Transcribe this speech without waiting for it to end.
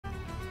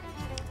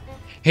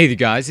Hey there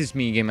guys, it's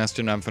me, Game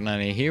Master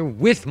 949 here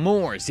with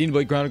more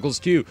Xenoblade Chronicles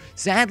 2.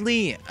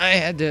 Sadly, I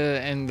had to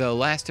end the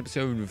last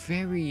episode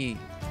very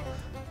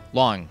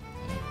long.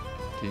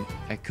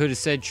 I could have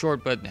said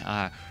short, but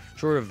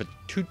short of a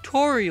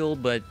tutorial,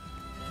 but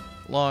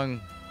long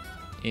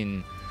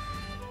in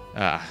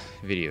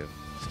video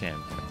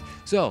standpoint.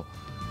 So,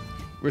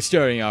 we're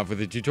starting off with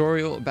a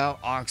tutorial about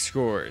Ox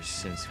cores,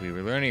 since we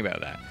were learning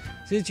about that.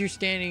 Since you're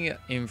standing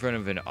in front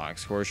of an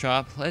Ox core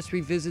shop, let's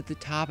revisit the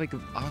topic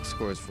of Ox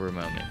cores for a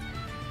moment.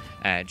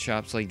 At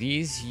shops like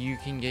these, you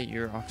can get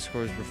your Ox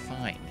cores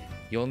refined.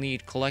 You'll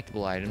need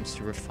collectible items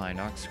to refine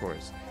Ox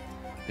cores.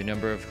 The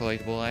number of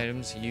collectible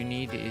items you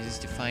need is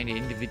defined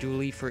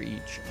individually for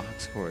each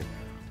Ox core.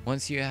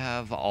 Once you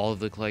have all of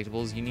the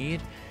collectibles you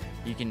need,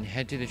 you can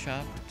head to the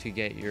shop to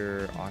get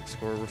your Ox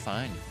core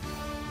refined.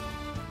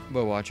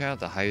 But watch out,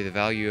 the higher the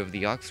value of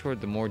the Ox core,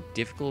 the more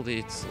difficult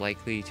it's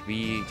likely to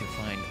be to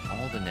find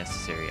all the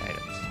necessary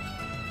items.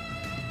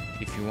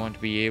 If you want to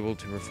be able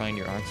to refine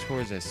your Ox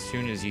cores as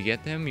soon as you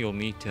get them, you'll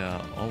need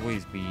to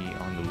always be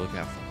on the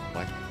lookout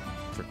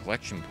for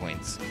collection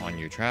points on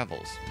your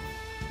travels.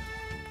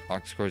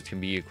 Ox cores can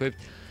be equipped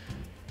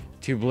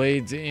to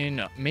blades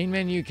in main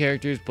menu.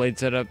 Characters, blade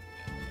setup,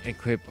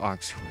 equip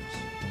Ox cores.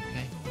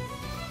 Okay.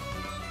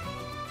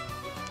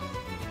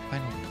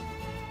 Finally,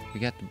 we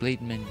got the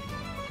blade menu.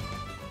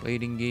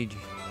 Blade engage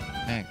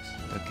max.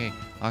 Okay.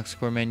 Ox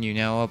core menu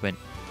now open.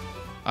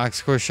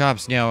 Ox core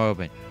shops now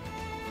open.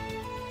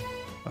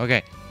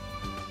 Okay.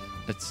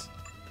 Let's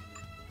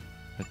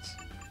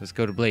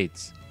go to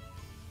blades.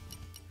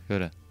 Go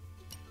to.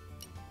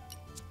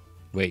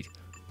 Wait.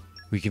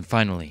 We can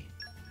finally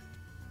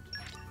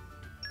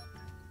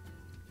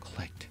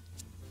collect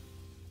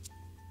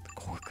the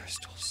core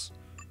crystals.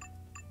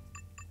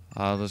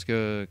 Let's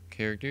go to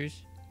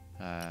characters.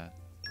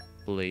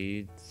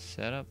 Blade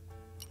setup.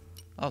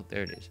 Oh,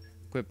 there it is.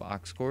 Equip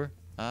Ox core.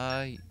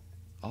 Oh,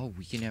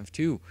 we can have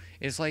two.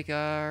 It's like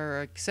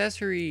our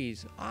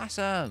accessories.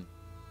 Awesome.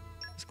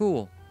 It's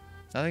cool.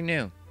 Nothing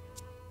new.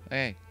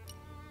 Okay.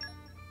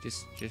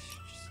 Just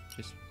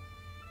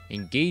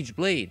engage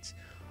blades.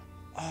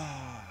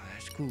 Oh,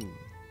 that's cool.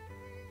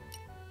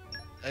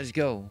 Let's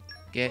go.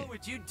 What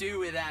would you do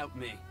without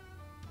me?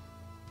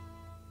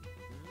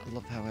 I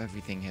love how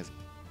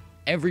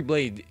every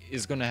blade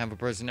is gonna have a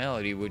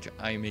personality, which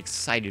I'm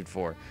excited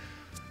for.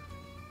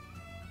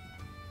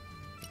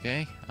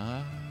 Okay,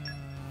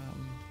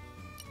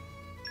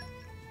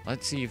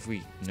 let's see if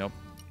nope,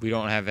 we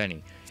don't have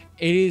any.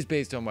 It is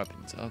based on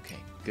weapons. Okay,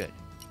 good.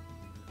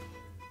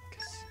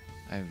 Because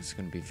I was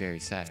going to be very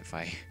sad if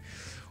I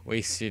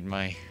wasted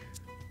my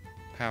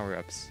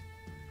power-ups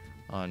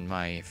on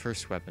my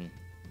first weapon.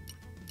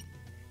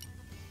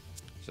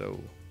 So,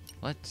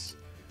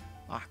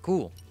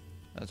 cool.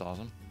 That's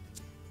awesome.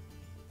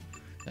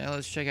 Now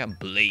let's check out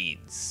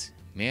blades.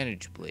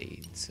 Manage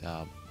blades.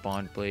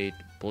 Bond blade.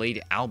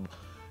 Blade album.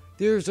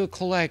 There's a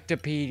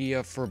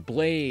collectopedia for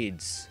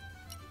blades.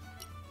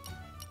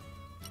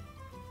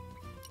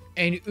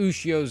 And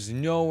Ushio's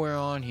nowhere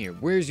on here.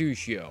 Where's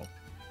Ushio?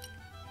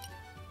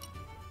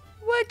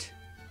 What?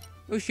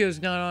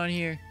 Ushio's not on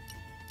here.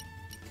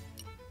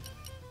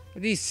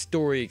 Are these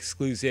story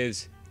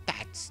exclusives?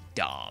 That's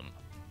dumb.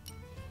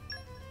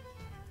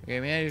 Okay,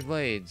 manage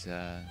blades.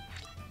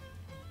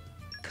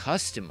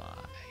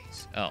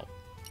 Customize. Oh.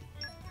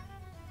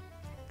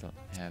 Don't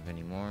have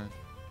any more.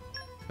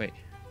 Wait.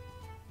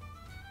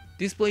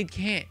 This blade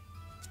can't.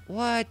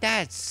 What?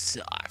 That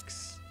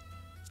sucks.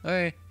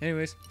 Okay,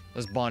 anyways,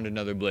 let's bond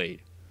another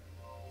blade.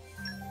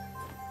 Are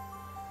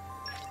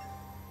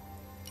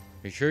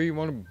you sure you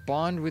want to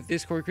bond with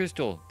this core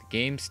crystal? The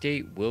game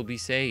state will be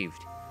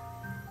saved.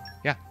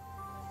 Yeah.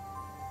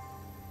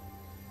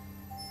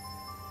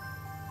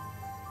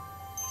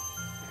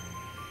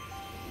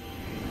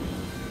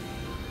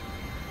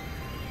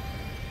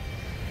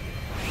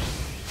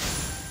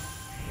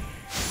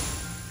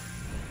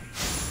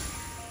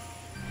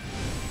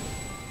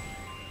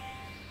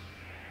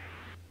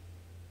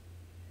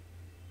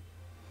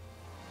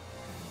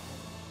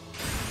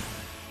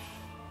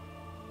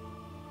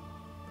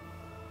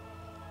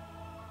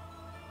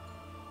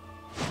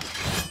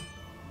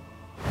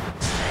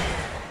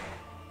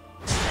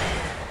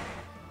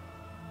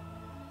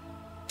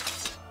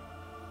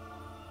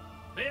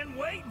 Been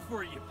waiting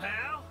for you,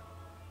 pal.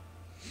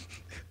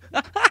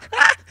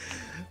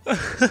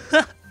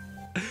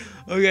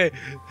 Okay,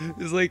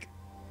 it's like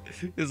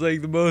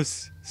the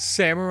most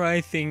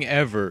samurai thing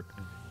ever,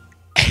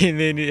 and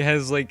then it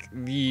has like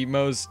the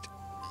most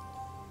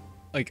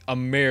like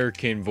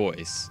American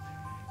voice.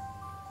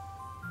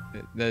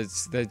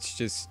 That's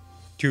just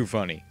too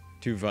funny,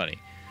 We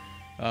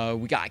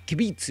got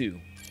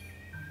Kibitsu.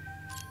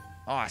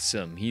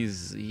 Awesome.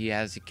 He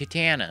has a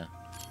katana.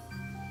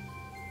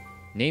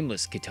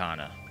 Nameless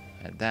katana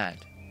at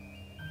that.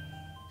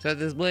 Set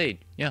this blade.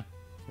 Yeah,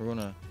 we're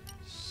gonna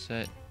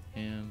set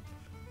him.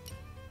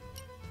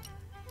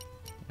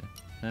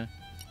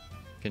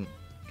 Can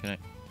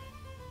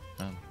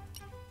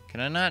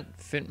I not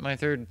fit my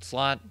third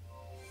slot?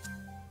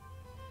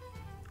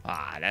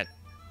 Ah,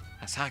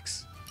 That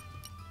sucks.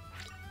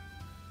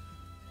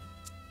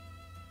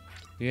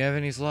 Do you have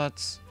any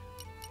slots?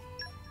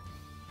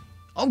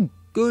 Oh,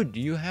 good.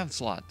 You have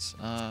slots.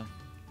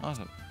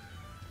 Awesome.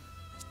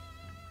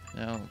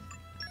 Now,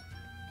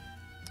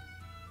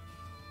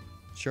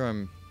 sure,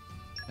 I'm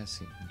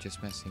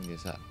just messing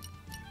this up,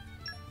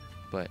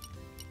 but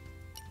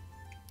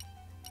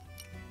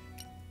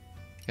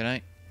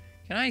can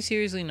I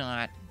seriously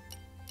not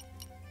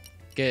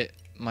get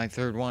my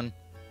third one?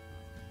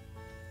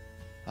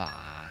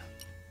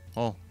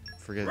 Oh,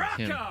 forget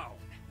him. Rocco!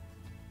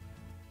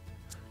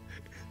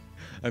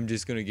 I'm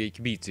just gonna get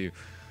Kibitsu.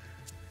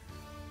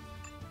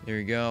 There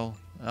we go.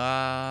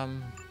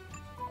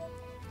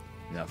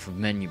 Enough of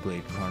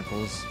Xenoblade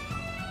Chronicles.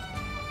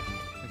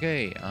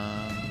 Okay,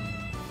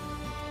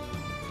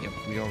 yep,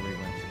 we already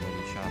went to one of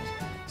these shops.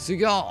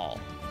 Seagal!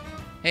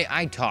 Hey,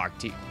 I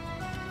talked to you.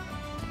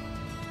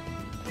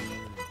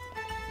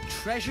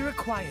 Treasure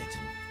acquired.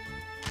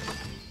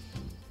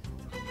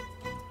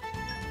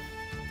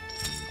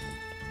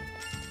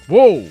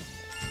 Whoa!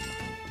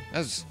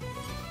 That's...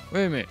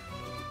 Wait a minute.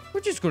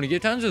 We're just gonna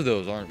get tons of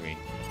those, aren't we?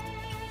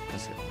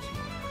 That's awesome.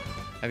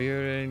 Have you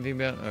heard anything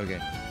about... Okay.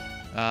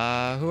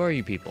 Who are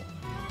you people?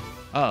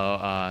 Oh,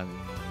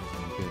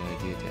 it's a good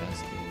idea to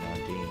ask you,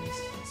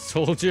 Nadine's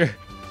soldier.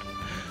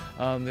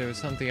 There was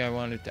something I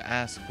wanted to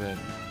ask, but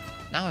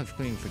now I've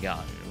clean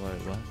forgotten.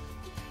 What?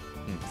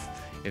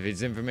 If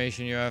it's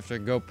information you're after,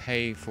 go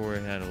pay for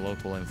it at a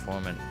local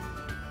informant.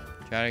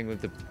 Chatting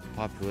with the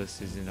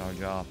populace isn't our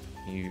job.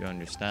 You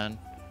understand?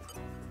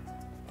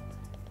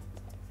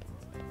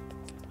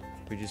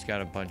 We just got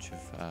a bunch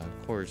of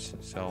cores,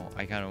 so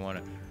I kind of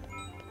want to...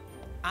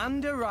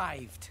 And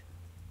arrived.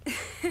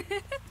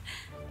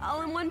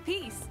 All in one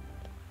piece.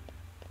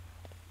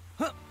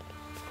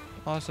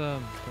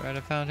 Awesome. We're at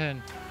a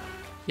fountain.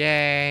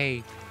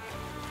 Yay!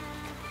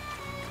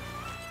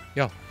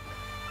 Yo.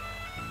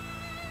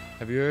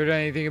 Have you heard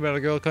anything about a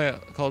girl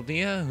called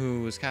Nia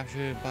who was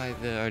captured by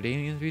the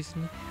Ardanians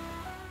recently?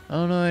 I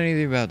don't know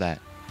anything about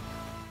that.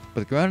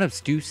 But the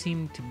grown-ups do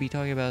seem to be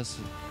talking about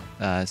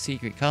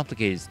secret,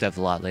 complicated stuff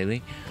a lot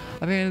lately.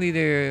 Apparently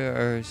there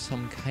are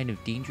some kind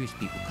of dangerous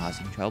people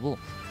causing trouble.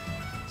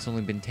 It's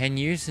only been 10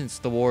 years since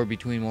the war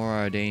between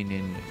Mora Ardane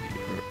and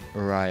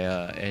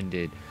Uriah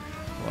ended.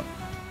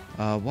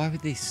 Why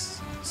would they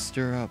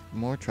stir up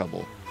more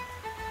trouble?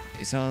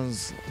 It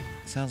sounds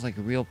like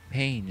a real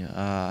pain.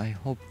 I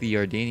hope the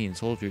Ardanian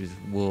soldiers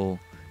will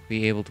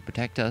be able to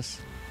protect us.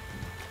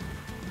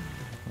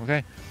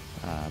 Okay.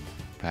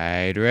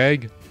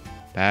 Padraig.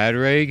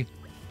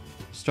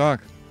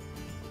 Stark.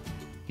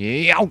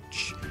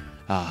 Ouch!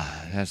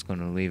 That's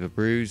gonna leave a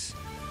bruise.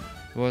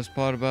 The worst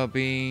part about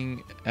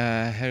being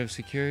head of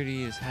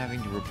security is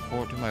having to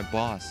report to my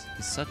boss.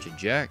 He's such a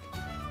jerk.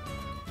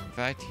 In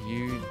fact,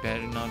 you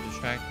better not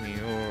distract me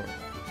or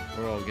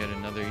I'll get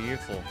another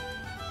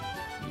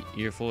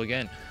earful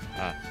again.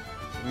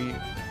 We've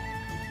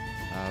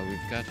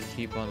got to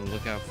keep on the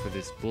lookout for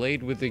this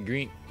blade with the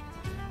green...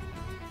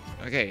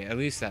 Okay, at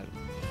least that's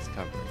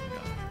covering it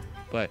up.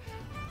 But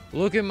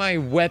look at my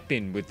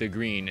weapon with the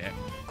green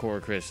core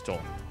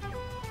crystal.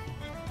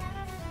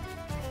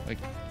 Like,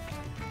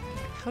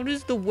 how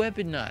does the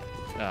weapon not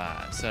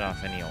set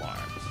off any alarms?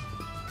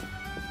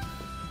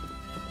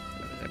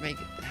 That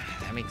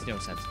makes no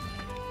sense.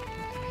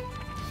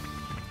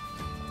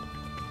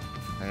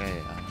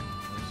 Okay,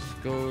 let's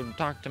go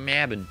talk to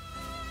Mabon.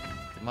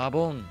 My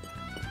boy.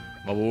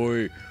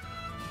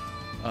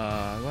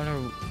 I wonder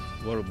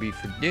what'll be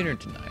for dinner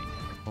tonight.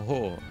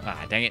 Oh,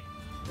 dang it.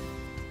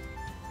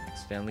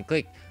 Accidentally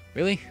clicked.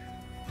 Really?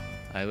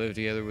 I live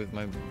together with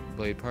my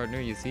blade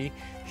partner, you see.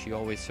 She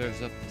always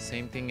serves up the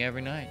same thing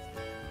every night.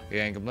 I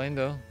can't complain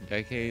though.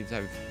 Decades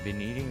I've been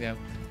eating them,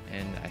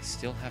 and I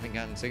still haven't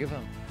gotten sick of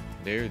them.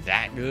 They're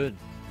that good.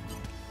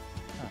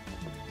 Huh.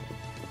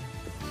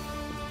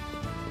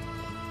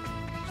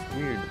 It's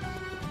weird.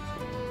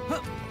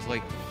 It's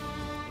like...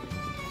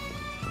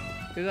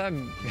 Because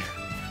I'm...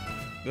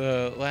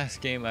 The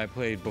last game I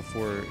played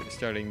before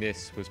starting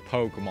this was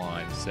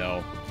Pokemon,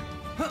 so...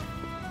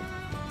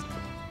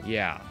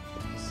 Yeah.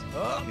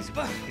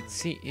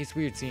 It's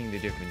weird seeing the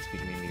difference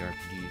between the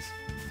RPGs.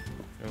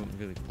 I don't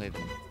really play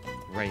them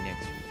right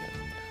next to each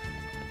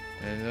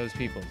other. And those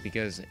people,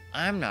 because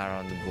I'm not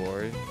on the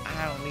board,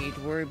 I don't need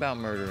to worry about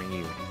murdering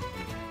you,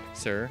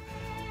 sir.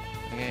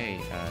 Okay,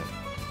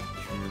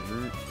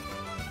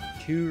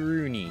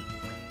 Turuni.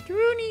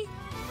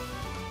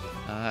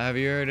 Have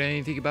you heard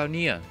anything about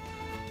Nia?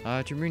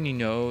 Turuni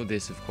know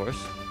this, of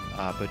course,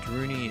 but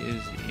Turuni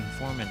is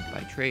informant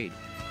by trade.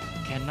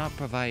 Cannot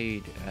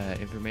provide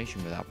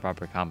information without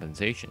proper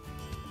compensation.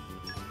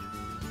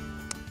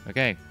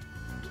 Okay.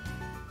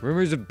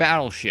 Rumors of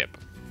battleship.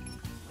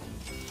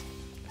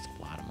 That's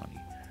a lot of money.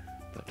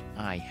 But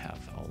I have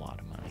a lot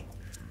of money.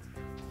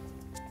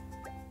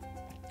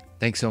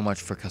 Thanks so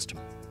much for custom.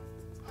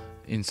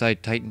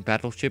 Inside Titan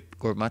battleship,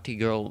 Gormati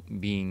girl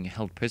being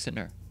held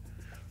prisoner.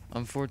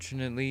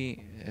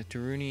 Unfortunately,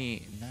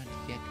 Turuni not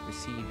yet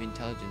received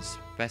intelligence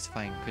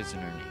specifying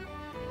prisoner name.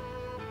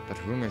 But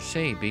rumors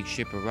say big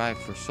ship arrived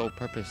for sole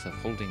purpose of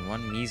holding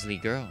one measly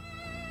girl.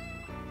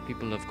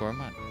 People of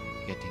Gormat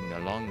getting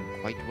along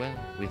quite well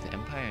with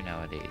Empire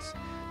nowadays,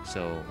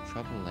 so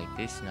trouble like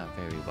this not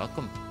very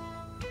welcome.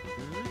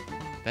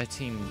 That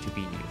seemed to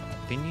be the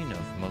opinion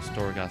of most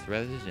Dorgoth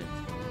residents.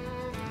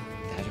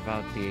 That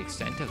about the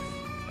extent of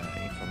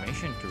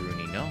information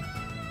Taruni know.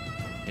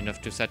 Enough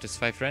to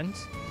satisfy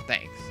friends?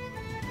 Thanks.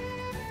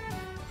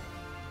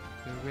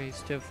 The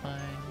race to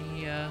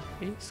Phania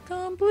is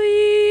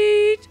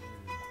complete!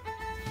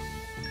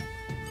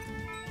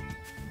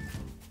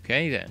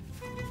 Okay then.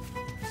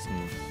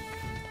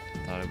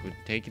 Thought it would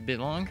take a bit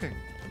longer,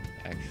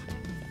 actually.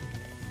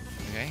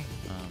 Okay,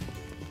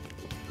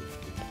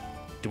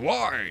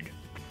 Dward!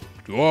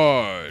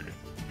 Dward!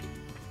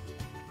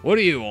 What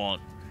do you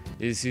want?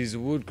 This is a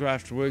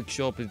woodcraft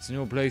workshop, it's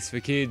no place for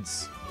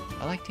kids.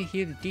 I like to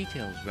hear the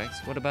details,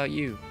 Rex. What about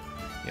you?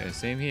 Yeah,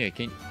 same here.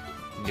 Can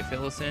you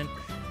fill us in?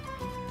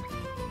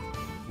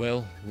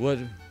 Well, what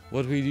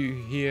we do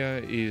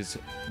here is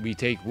we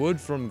take wood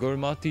from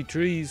Gormati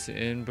trees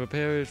and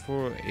prepare it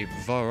for a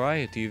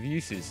variety of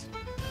uses.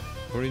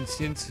 For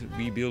instance,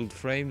 we build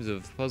frames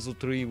of puzzle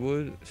tree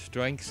wood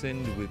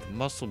strengthened with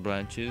muscle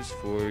branches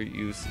for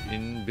use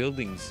in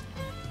buildings.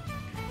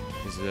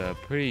 It's a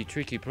pretty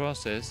tricky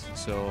process,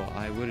 so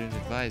I wouldn't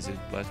advise it,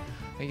 but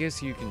I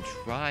guess you can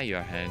try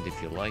your hand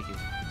if you like it.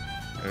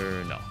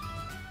 No.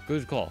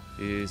 Good call.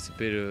 It's a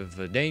bit of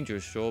a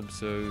dangerous job,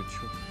 so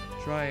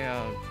try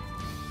out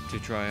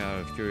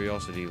of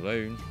curiosity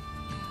alone.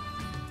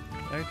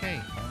 Okay.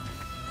 So,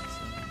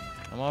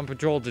 I'm on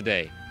patrol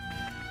today.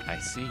 I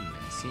see.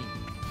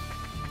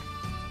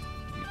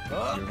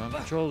 You're on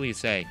patrol, you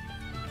say.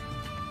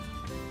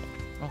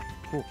 Oh,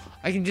 cool.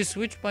 I can just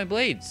switch my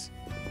blades.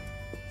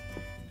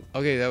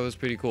 Okay, that was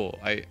pretty cool.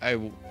 I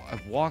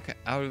walk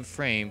out of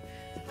frame,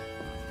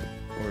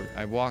 or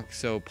I walk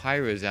so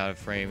Pyra's out of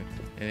frame,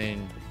 and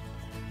then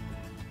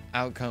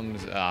out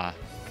comes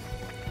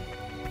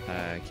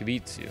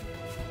Kibitsu.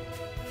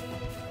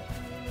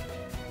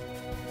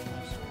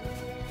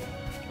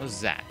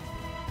 What's that?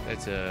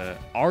 That's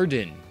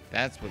Arden.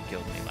 That's what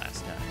killed me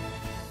last time.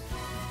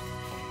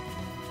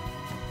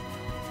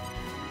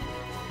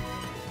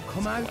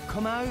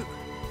 Come out.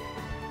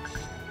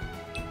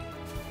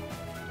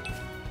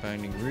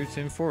 Finding roots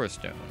in Forest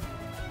Stone.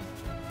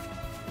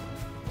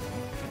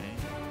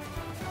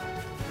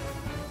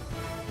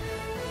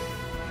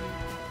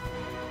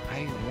 Okay.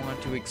 I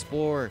want to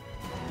explore.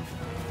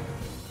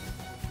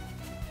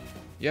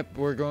 Yep,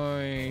 we're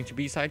going to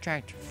be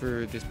sidetracked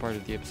for this part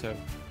of the episode.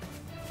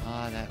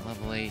 Ah, that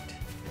level 8.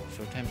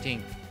 So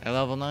tempting. At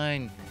level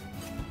 9.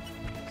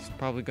 It's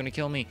probably going to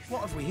kill me.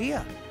 What have we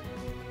here?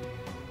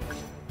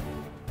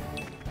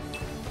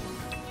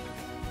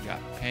 Got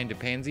panda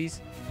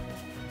pansies.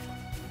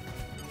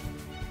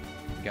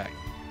 Got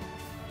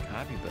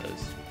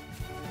capybaras.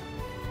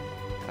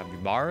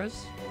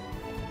 Capybaras.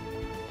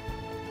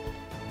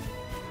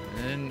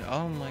 And then,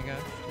 oh my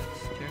gosh,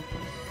 that's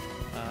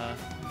terrifying.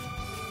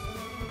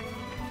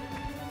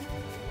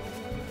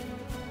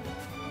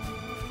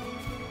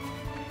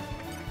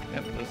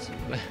 Yep,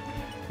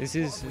 this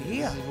is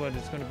what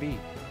it's going to be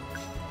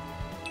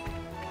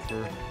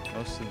for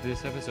most of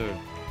this episode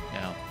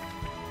now,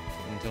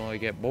 until I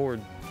get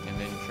bored and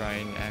then try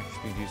and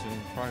actually do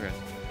some progress.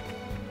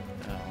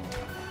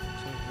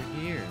 What's over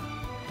here?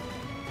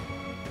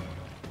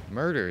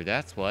 Murder,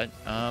 that's what.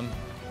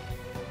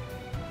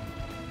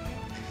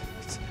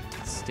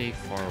 Let's stay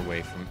far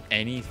away from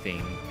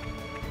anything.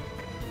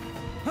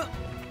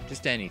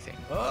 Just anything.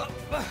 I'm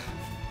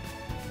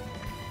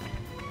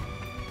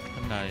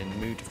not in the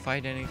mood to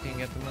fight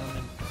anything at the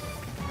moment.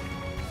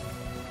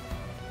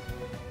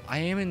 I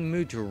am in the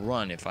mood to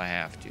run if I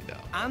have to, though.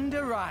 And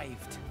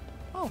arrived.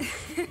 Oh.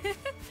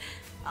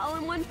 All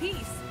in one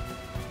piece.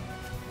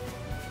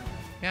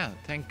 Yeah,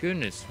 thank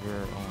goodness we're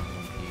all in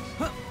one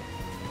piece.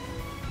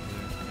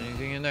 Is there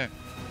anything in there?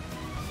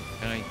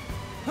 Can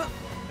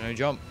I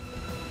jump?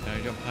 Can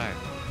I jump higher?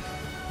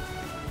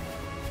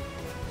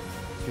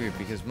 It's weird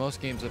because most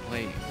games I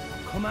play,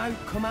 Come out.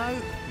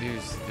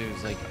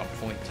 there's like a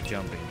point to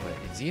jumping, but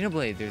in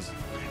Xenoblade there's not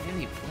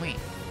really a point.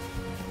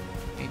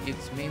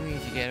 It's mainly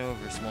to get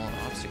over small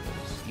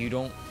obstacles. You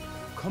don't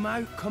Come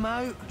out.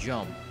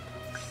 jump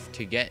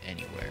to get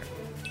anywhere.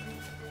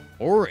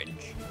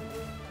 Orange.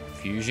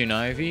 Fusion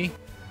Ivy.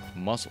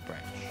 Muscle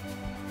Branch.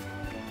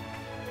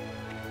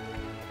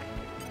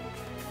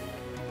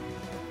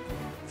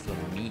 For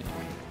me.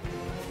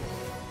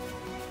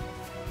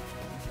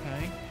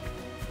 Okay.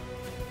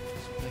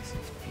 This place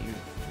is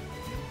beautiful.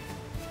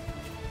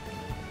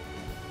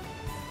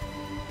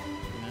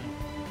 No.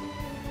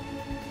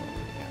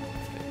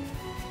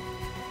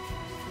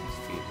 It's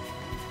beautiful.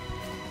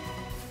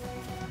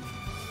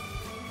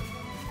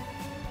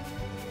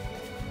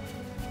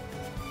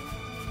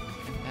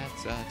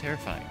 That's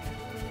terrifying.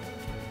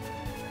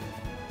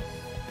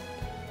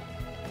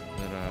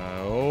 But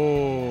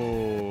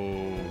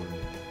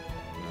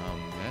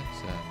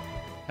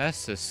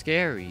that's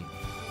scary.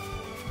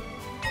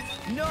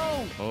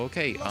 No!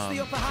 Okay, Lost the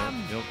upper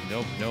hand.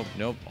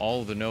 nope.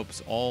 All the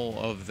nopes, all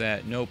of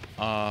that. Nope.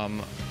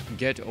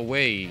 Get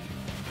away.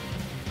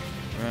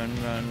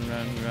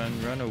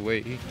 Run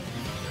away.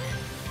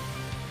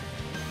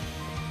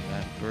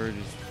 That bird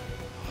is.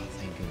 Oh,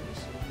 thank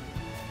goodness.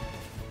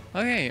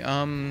 Okay,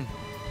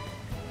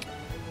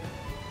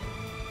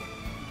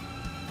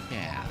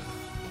 yeah.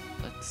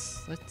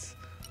 Let's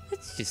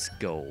just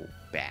go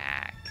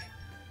back.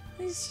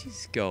 Let's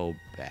just go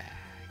back.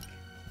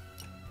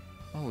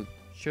 Oh, it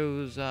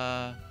shows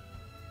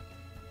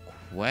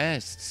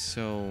quests,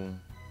 so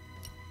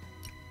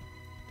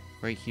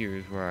right here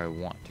is where I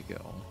want to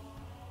go.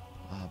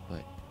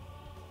 But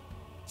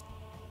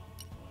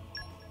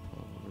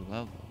lower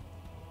level.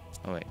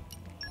 Oh wait,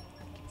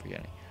 keep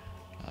forgetting.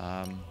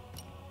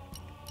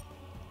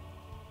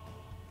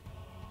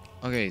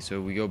 Okay, so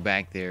we go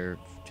back there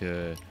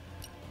to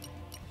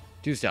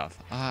do stuff.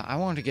 I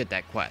want to get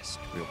that quest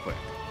real quick.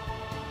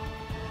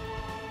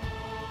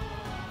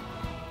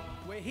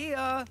 We're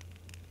here.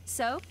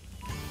 So,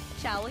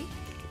 shall we?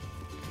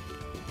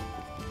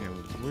 Okay,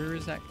 where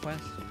is that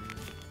quest?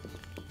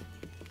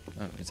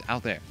 Oh, it's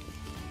out there.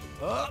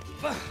 Up.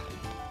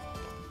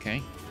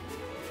 Okay.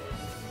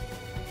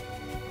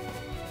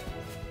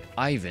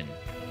 Ivan.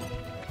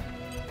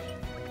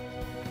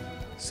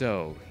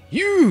 So,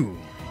 you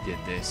did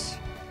this.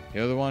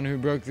 You're the one who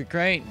broke the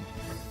crate.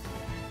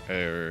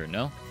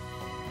 No?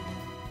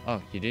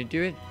 Oh, you didn't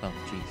do it? Oh,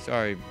 gee,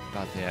 sorry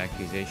about the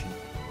accusation.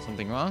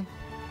 Something wrong?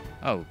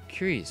 Oh,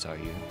 curious are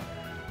you?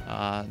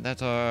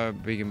 That's our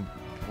big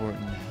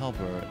important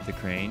helper, the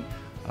crane.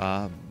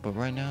 But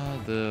right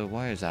now the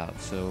wire's out,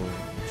 so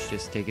it's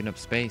just taking up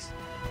space.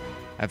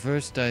 At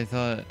first I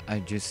thought I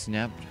just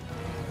snapped.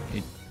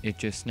 It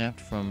just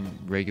snapped from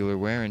regular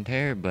wear and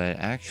tear, but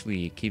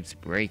actually it keeps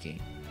breaking.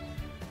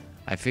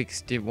 I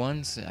fixed it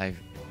once, I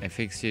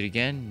fixed it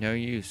again, no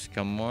use.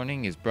 Come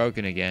morning, it's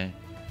broken again.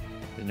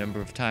 The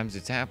number of times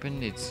it's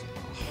happened, it's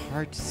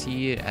hard to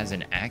see it as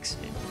an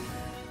accident.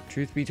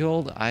 Truth be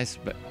told, I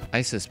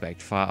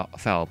suspect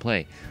foul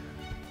play.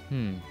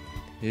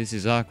 This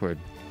is awkward.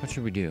 What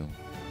should we do?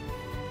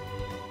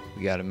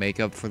 We gotta make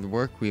up for the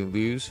work we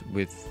lose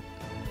with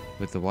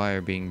the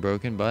wire being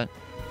broken, but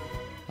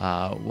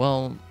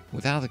well,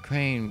 without the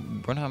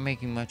crane, we're not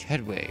making much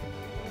headway.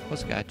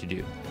 What's it got to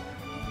do?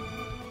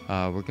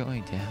 We're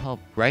going to help,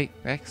 right,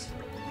 Rex?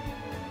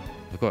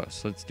 Of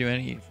course, let's do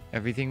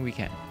everything we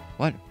can.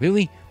 What,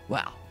 really?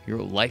 Wow, you're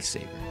a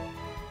lifesaver.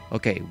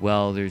 Okay,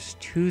 well, there's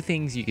two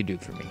things you can do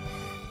for me.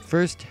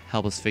 First,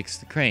 help us fix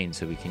the crane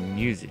so we can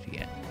use it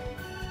again.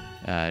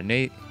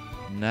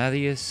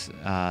 Nathius,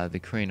 the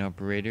crane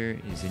operator,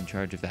 is in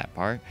charge of that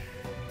part.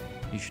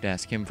 You should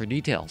ask him for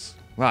details.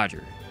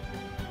 Roger.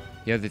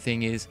 The other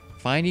thing is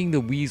finding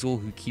the weasel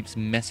who keeps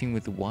messing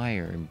with the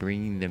wire and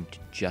bringing them to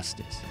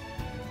justice.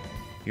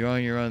 You're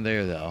on your own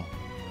there, though.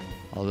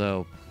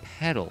 Although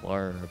Petal,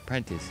 our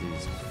apprentice,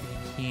 is pretty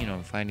keen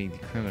on finding the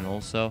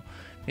criminal, so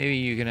maybe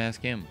you can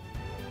ask him.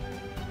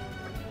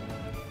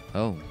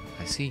 Oh,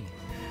 I see.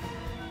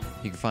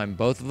 You can find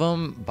both of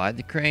them by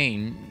the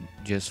crane.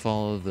 Just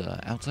follow the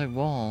outside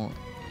wall.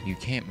 You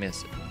can't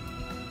miss it.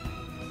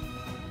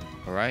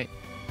 Alright?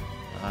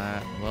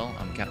 Well,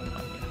 I'm counting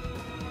on you.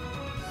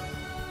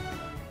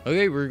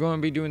 Okay, we're going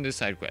to be doing this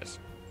side quest.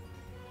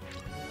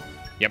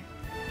 Yep.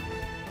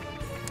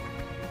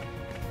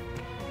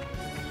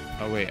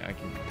 Oh wait, I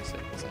can do this side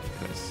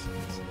quest.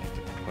 Select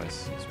the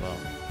quests as well.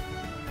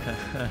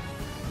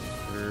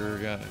 We're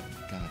gonna...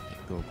 God,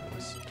 that Goku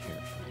was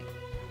terrifying.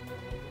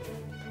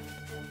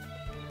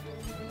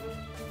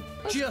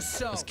 Just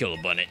so. Let's kill a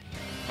bunnet.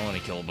 I want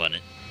to kill a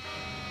bunnet.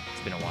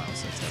 It's been a while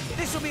since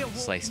I've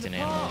sliced an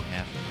animal in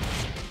half.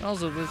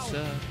 Also, this,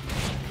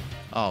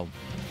 oh.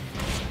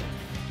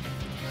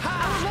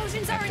 Our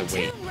emotions I are have in to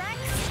wait. tune, Rex.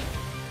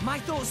 My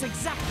thoughts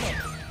exactly.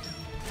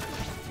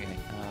 Okay,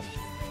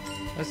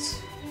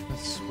 let's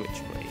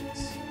switch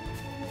blades.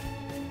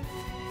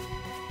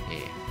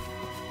 Yeah.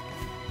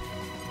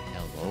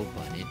 Hello,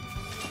 bunnet.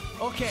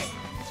 Okay,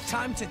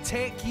 time to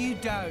take you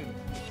down.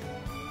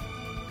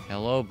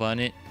 Hello,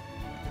 bunnet.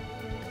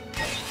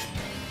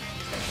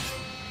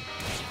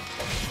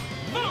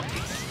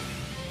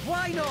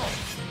 Why not?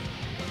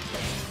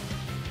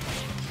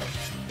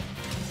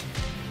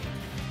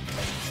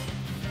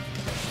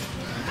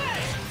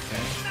 Hey!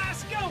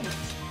 Nice going!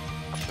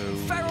 So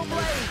Feral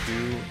blade. let's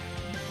do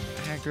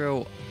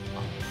aggro.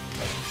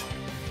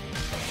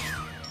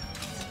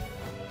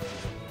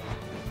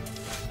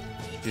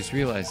 Just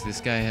realized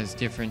this guy has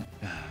different.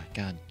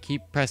 God,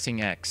 keep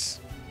pressing X.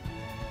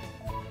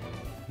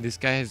 This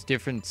guy has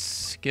different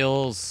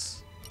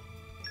skills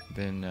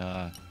than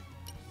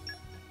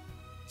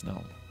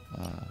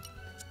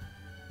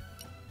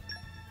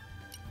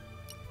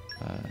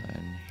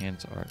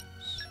enhance arts.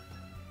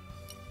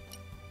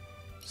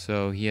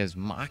 So he has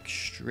mock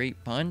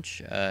straight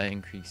punch,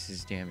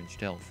 increases damage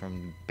dealt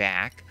from the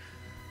back.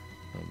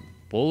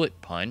 Bullet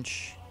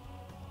punch,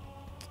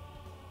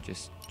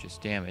 just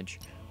damage.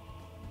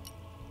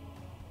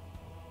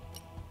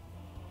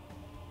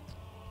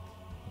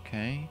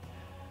 Okay.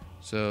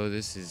 So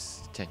this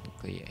is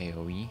technically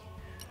AoE.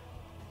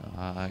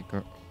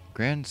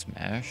 Grand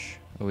Smash.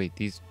 Oh wait,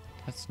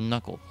 that's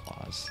Knuckle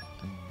Claws.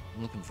 I'm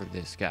looking for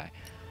this guy.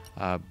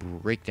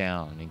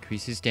 Breakdown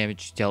increases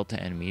damage dealt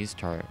to enemies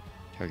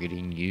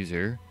targeting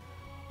user.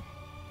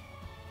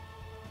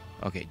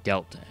 Okay,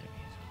 dealt to enemies.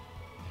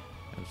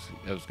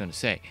 I was gonna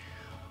say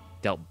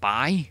dealt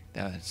by.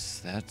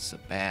 That's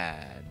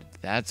bad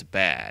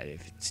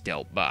if it's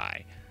dealt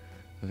by.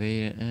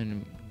 Evade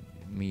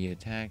enemy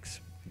attacks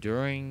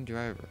during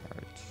driver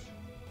arts.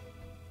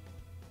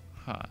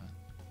 Huh.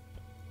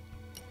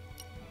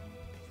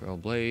 Throw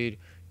blade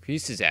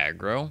increases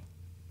aggro.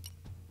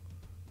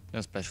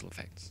 No special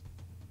effects.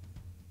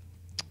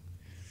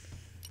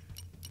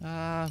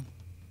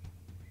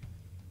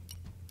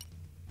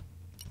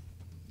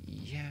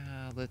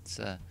 Yeah, let's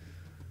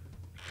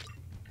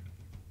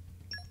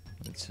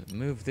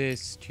move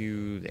this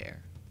to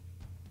there.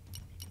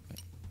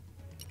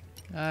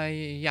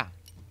 Yeah.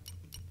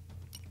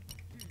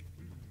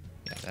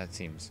 Yeah, that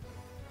seems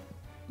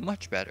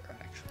much better,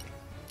 actually.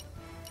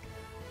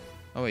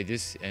 Oh wait,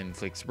 this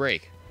inflicts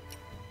break.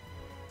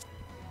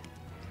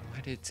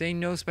 Why did it say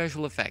no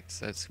special effects?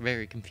 That's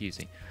very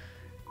confusing.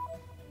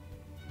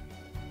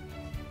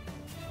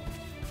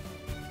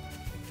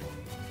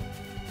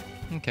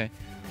 Okay.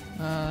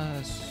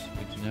 That's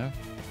good to know.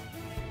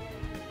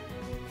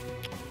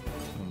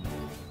 Some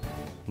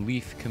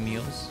leaf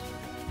Camille's.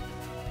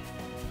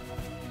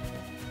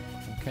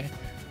 Okay.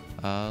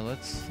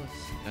 Let's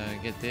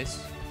get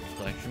this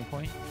collection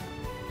point.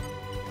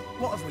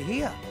 What have we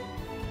here?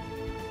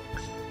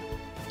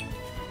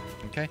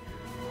 Okay.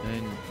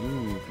 And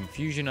ooh,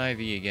 Confusion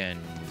Ivy again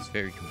is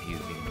very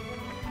confusing.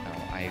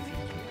 Oh, Ivy is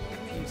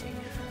confusing.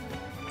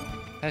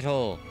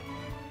 Petal,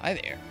 hi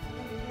there.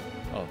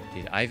 Oh,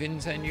 did Ivan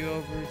send you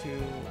over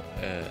to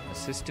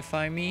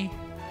assistify me?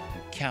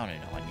 I'm counting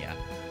on ya.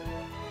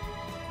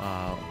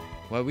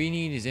 What we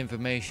need is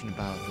information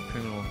about the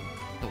criminal,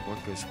 the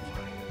workers'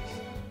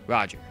 wires.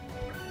 Roger.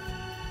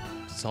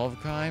 To solve a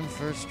crime,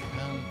 first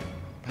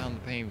pound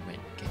the pavement.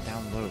 Get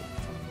down low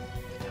from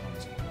the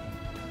townspeople.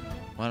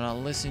 Why not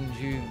listen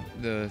to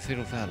the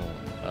fiddle faddle?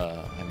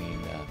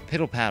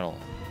 Piddle paddle.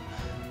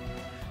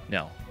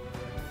 No.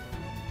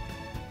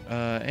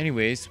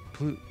 Anyways,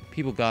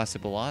 people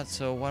gossip a lot,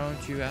 so why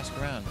don't you ask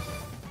around?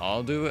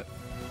 I'll do it.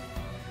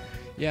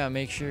 Yeah,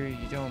 make sure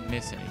you don't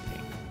miss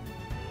anything.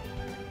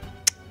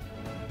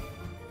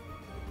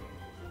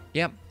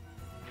 Yep.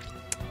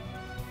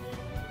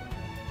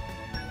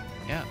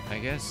 Yeah, I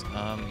guess,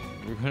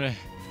 we're gonna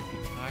be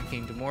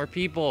talking to more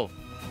people.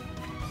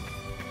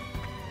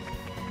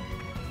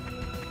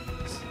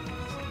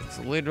 It's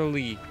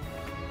literally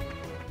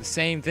the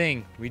same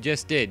thing we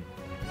just did.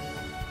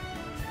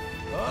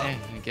 I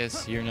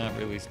guess you're not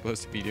really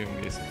supposed to be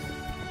doing this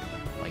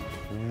like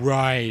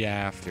right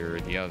after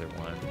the other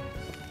one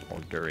or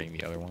during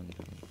the other one.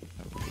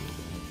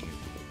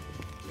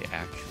 They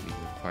actually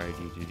required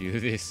you to do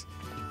this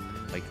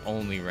like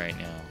only right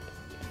now.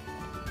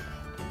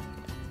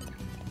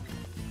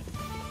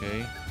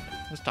 Okay,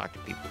 let's talk to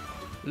people.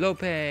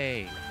 Lope,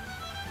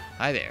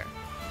 hi there.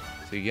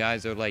 So you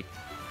guys are like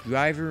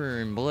Driver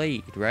and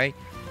Blade, right?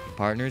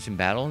 Partners in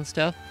battle and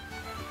stuff.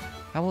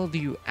 How well do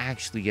you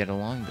actually get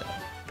along though?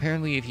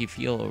 Apparently, if you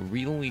feel a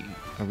really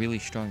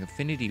strong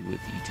affinity with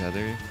each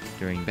other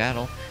during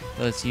battle,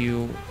 it lets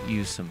you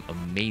use some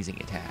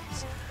amazing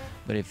attacks.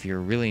 But if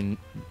you're really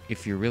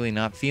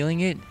not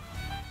feeling it,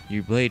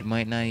 your blade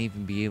might not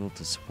even be able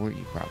to support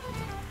you properly.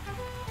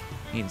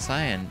 Me and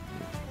Cyan,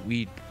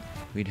 we'd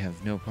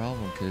have no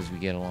problem because we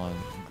get along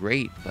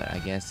great. But I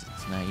guess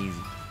it's not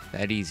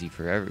that easy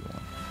for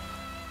everyone.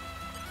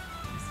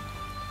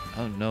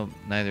 Oh no,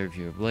 neither of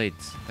you are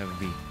blades. That would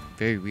be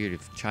very weird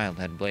if a child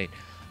had a blade.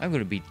 I'm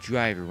gonna be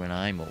Driver when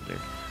I'm older.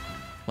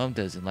 Mom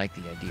doesn't like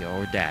the idea,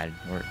 or Dad,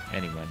 or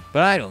anyone.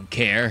 But I don't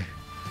care.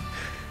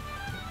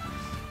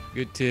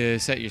 Good to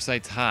set your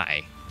sights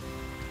high.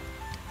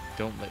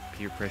 Don't let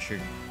peer pressure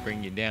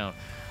bring you down.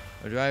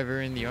 A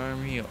driver in the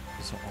army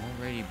has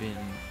already been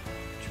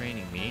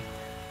training me,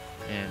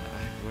 and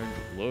I've learned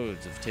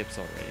loads of tips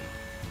already.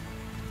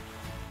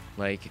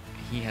 Like,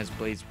 he has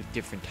blades with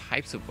different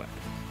types of weapons.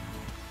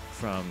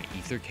 From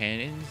ether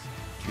cannons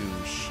to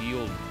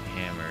shield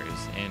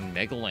hammers and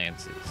mega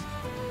lances.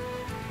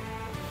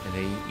 And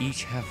they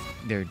each have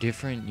their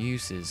different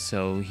uses,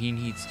 so he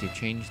needs to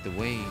change the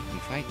way he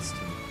fights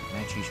to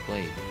match each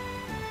blade.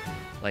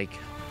 Like,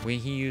 when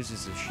he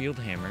uses a shield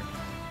hammer,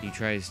 he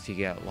tries to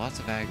get lots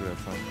of aggro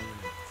from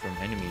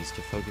enemies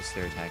to focus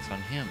their attacks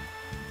on him.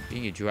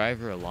 Being a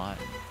driver is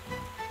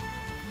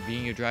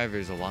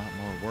a lot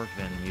more work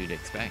than you'd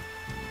expect.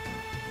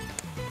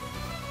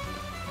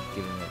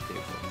 Given that there's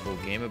a full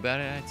game about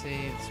it, I'd say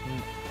it's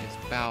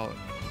about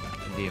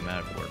the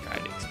amount of work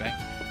I'd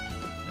expect.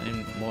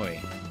 And Moy,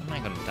 I'm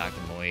not going to talk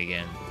to Moy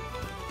again,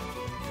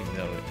 even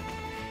though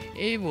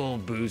it will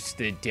boost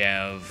the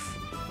dev.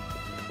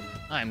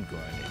 I'm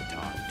going to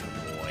talk to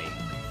Moy.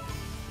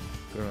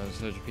 Girl is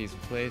such a peaceful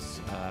place.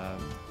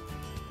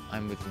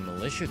 I'm with the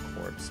militia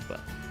corps,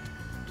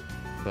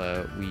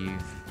 but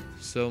we've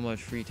so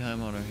much free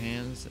time on our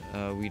hands,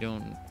 we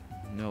don't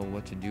know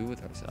what to do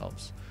with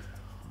ourselves.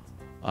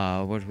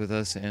 What with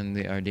us and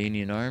the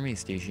Ardanian army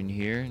stationed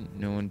here,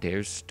 no one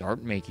dares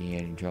start making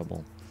any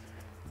trouble.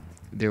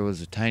 There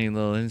was a tiny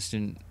little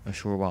incident a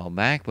short while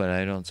back, but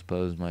I don't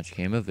suppose much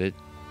came of it.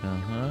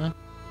 Uh-huh.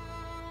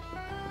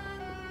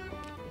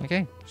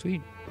 Okay,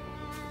 sweet.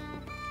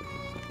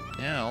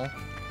 Now,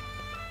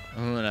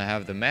 I'm gonna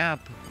have the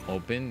map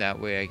open, that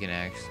way I can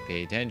actually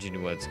pay attention to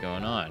what's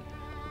going on.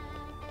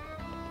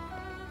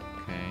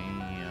 Okay,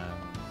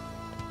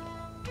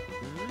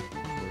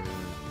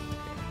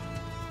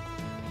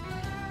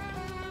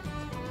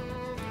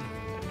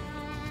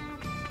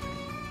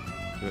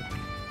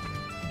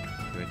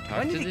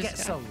 When did it get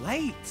so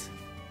late?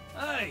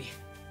 Hey,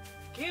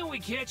 can't we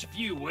catch a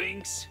few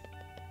winks?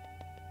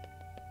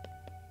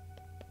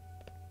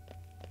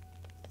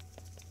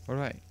 All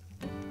right.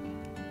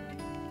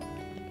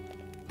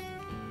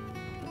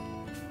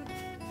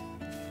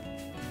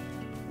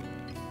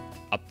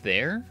 Up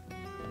there?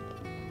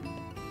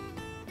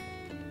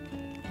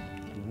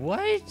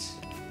 What?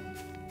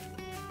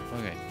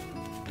 Okay,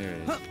 there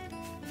it is.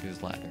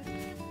 There's ladder.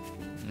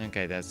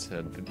 Okay, that's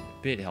a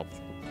bit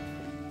helpful.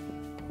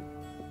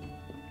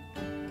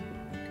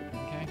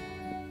 Okay.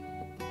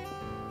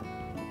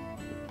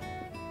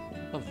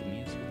 Love the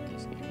music in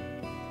this game.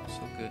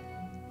 So good.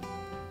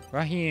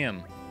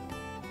 Rahim.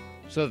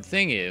 So the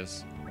thing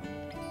is,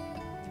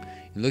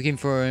 you're looking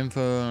for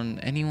info on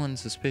anyone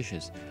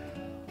suspicious.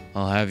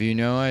 I'll have you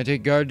know I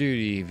take guard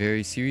duty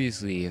very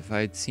seriously. If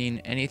I'd seen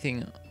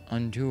anything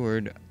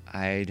untoward,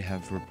 I'd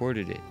have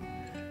reported it.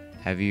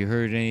 Have you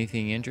heard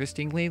anything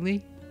interesting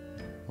lately?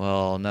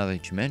 Well, now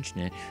that you mention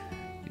it,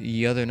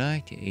 the other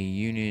night, a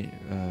unit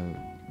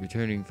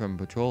returning from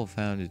patrol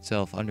found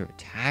itself under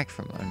attack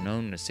from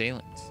unknown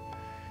assailants.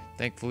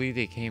 Thankfully,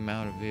 they came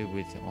out of it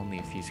with only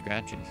a few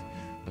scratches,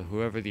 but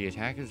whoever the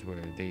attackers were,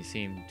 they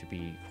seemed to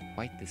be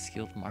quite the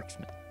skilled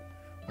marksmen.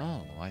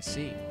 Oh, I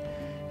see.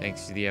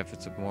 Thanks to the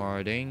efforts of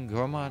Moradin,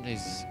 Gormont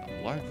is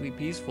largely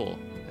peaceful.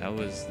 That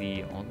was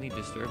the only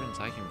disturbance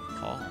I can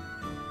recall.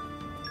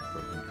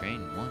 Broken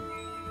crane 1.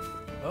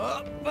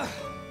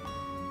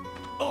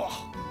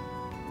 Oh,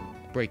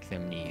 Break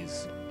them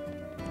knees.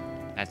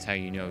 That's how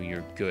you know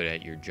you're good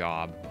at your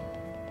job.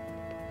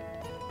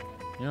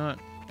 You know what?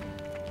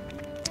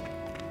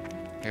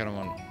 I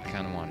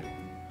kind of want it.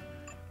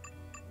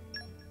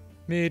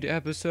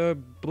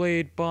 Mid-episode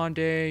blade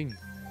bonding.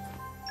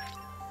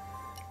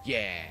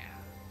 Yeah.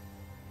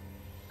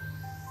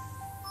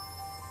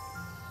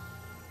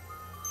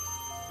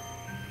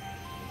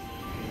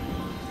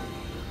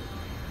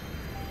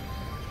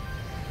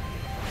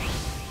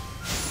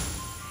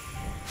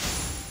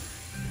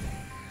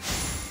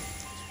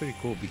 It's pretty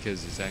cool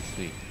because it's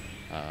actually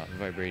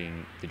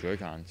vibrating the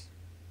Joy-Cons.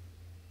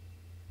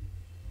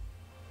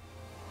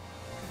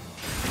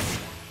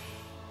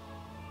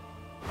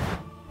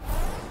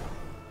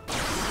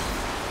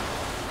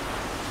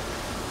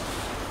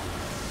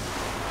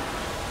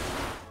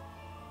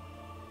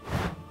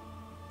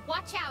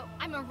 Watch out,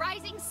 I'm a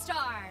rising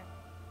star.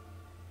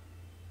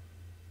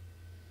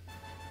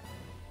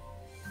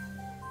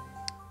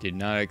 Did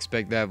not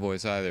expect that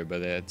voice either,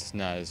 but that's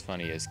not as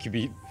funny as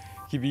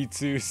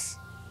Kibitsu's.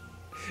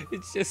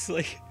 It's just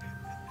like,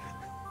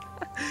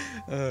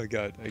 oh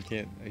god, I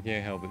can't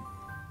help it.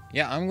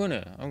 Yeah, I'm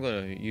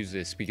gonna use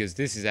this because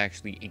this is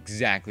actually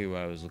exactly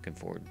what I was looking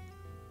for.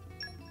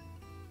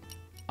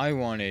 I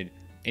wanted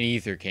an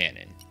ether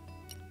cannon.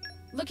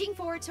 Looking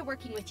forward to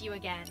working with you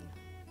again.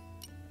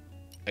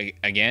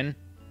 Again?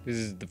 This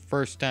is the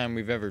first time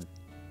we've ever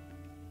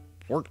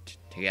worked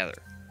together.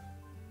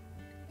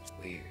 It's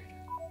weird.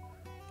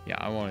 Yeah,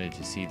 I wanted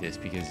to see this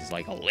because it's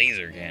like a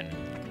laser cannon.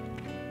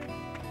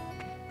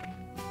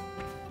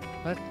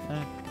 But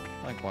I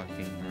like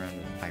walking around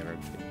with Pyro a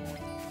bit more.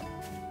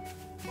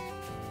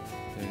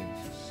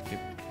 Skip.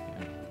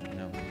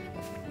 No.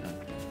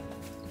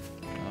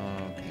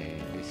 Okay,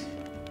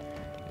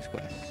 this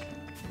quest.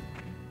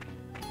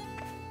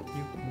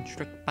 You've been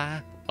struck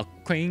by a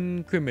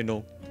crane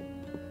criminal.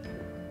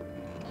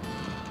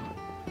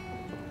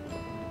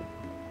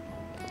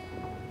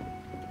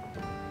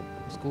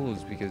 What's cool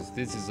is because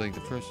this is like the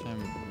first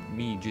time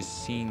me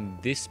just seeing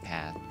this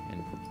path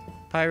and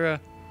Pyra.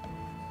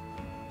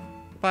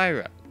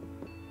 What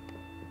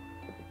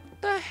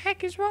the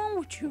heck is wrong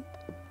with you?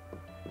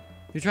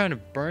 You're trying to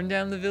burn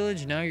down the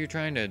village, now you're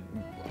trying to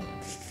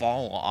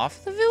fall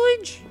off the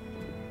village?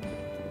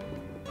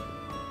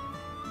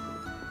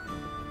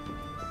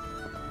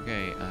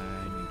 Okay,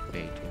 I need to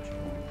pay attention to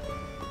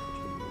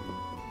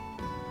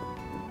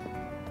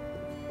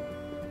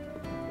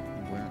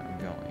where I'm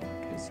going,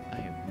 because I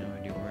have no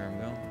idea where I'm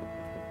going.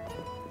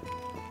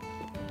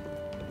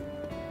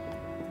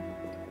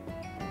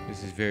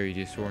 This is very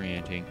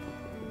disorienting.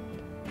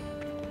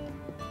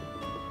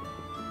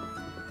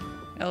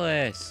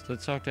 Ellis!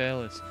 Let's talk to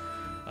Ellis.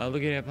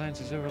 Looking at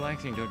plants is so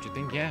relaxing, don't you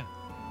think? Yeah.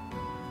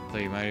 So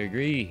you might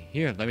agree.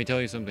 Here, let me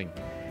tell you something.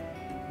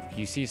 If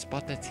you see a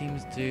spot that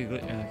seems to...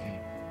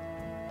 Okay.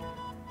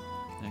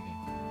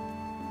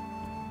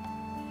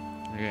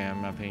 Okay,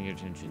 I'm not paying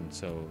attention,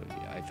 so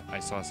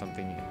I saw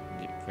something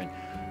different.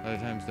 Other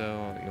times,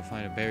 though, you'll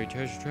find a buried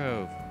treasure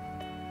trove.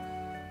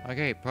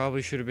 Okay,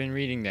 probably should have been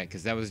reading that,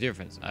 because that was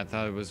different. I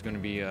thought it was going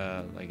to be,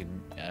 like,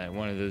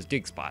 one of those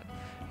dig spots.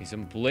 Hey,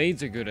 some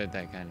blades are good at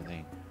that kind of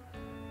thing.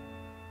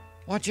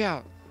 Watch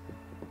out!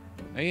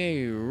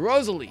 Hey,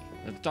 Rosalie!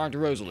 Let's talk to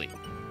Rosalie.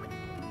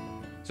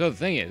 So the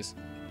thing is,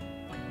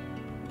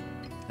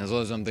 I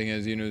saw something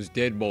as you know as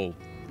deadbolt.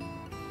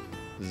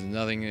 There's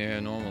nothing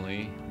there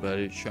normally, but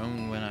it's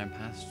shown when I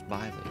passed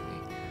by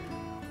lately.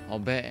 I'll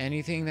bet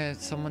anything that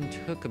someone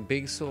took a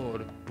big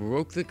sword,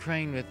 broke the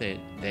crane with it,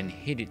 then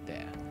hid it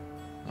there.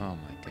 Oh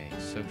my days,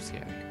 so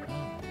scary. Oh,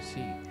 I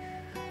see.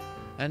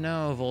 And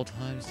now of all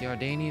times, the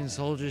Ardanian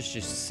soldiers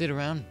just sit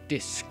around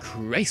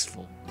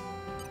disgraceful.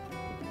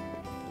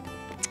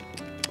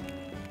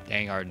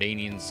 Dang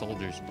Ardanian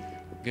soldiers.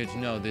 Good to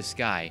know this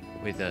guy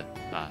with a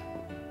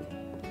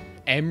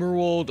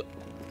emerald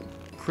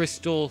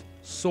crystal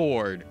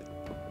sword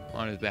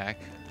on his back.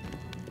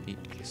 He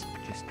just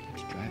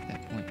to drive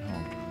that point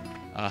home.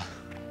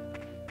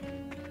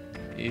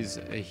 Is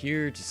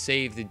here to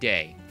save the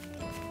day.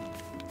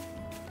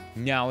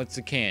 Now it's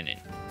a cannon.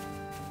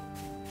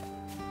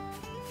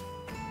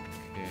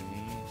 Okay,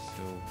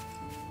 so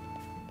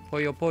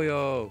Poyo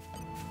Poyo.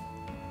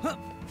 Huh.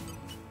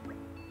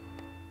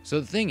 So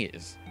the thing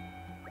is,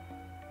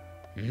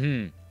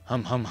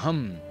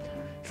 hum.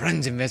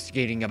 Friends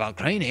investigating about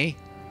Crane, eh?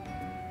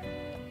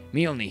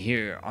 Me only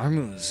hear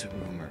Armu's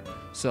rumor,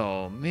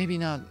 so maybe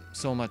not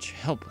so much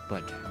help,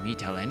 but me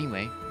tell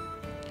anyway.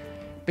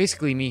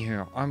 Basically, me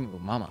hear Armu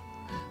Mama.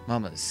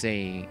 Mama's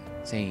saying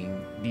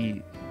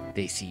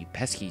they see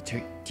pesky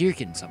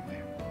Tyrkin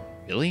somewhere.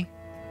 Really?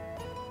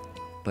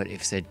 But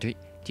if said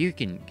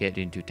Tyrkin get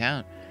into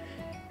town,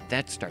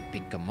 that start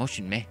big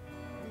commotion, meh?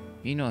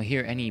 You don't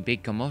hear any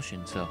big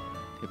commotion, so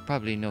there's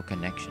probably no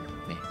connection,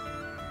 meh?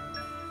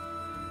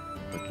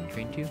 Working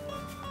train too?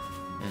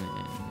 And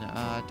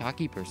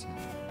talkie person.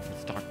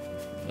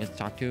 Let's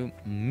talk to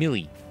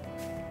Millie.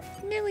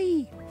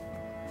 Millie!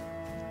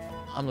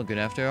 I'm looking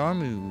after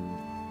Armu.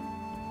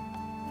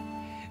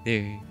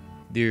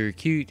 They're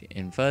cute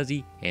and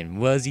fuzzy and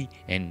wuzzy,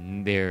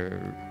 and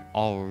they're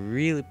all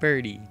really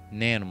pretty,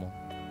 an animal.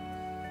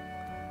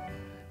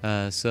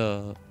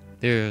 So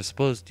they're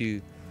supposed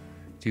to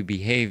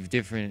behave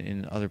different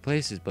in other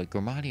places, but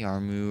Gormati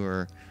Armu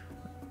are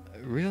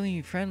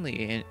really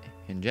friendly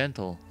and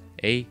gentle.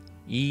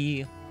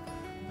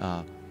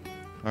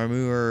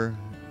 Armu are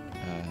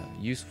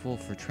useful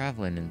for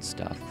traveling and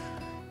stuff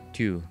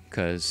too,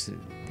 cause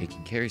they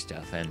can carry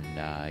stuff, and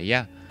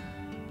yeah,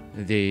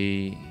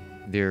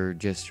 they're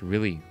just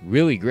really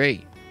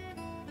great.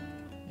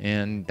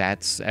 And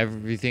that's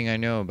everything I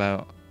know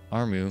about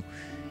Armu,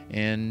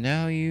 and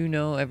now you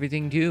know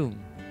everything too.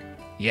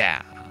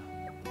 Yeah.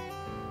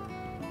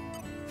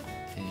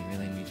 Did you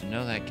really need to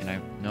know that? Can I?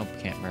 Nope,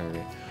 can't murder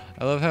it.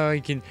 I love how I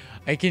can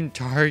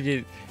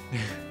target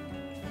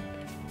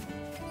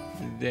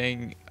the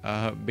dang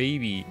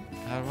baby.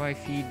 How do I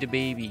feed the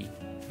baby?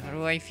 How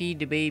do I feed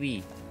the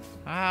baby?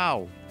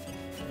 Ow.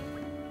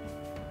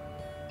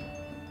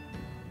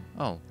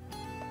 Oh.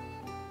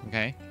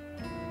 Okay.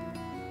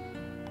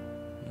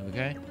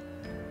 Okay.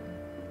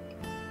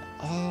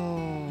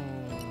 Oh.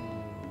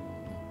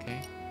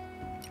 Okay.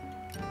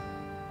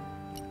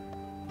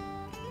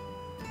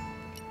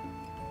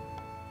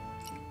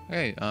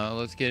 Okay,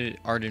 let's get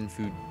Arden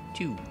food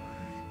too.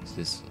 Is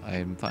this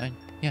item fine?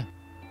 Yeah.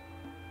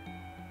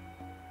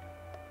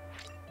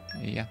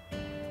 Yeah.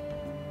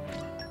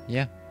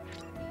 Yeah.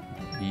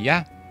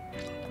 Yeah.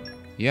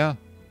 Yeah.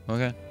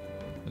 Okay.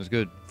 That's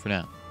good for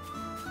now.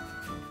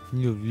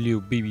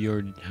 Little baby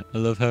Arden. I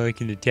love how I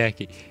can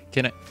attack it.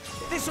 Can I?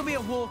 This will be a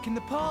walk in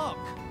the park.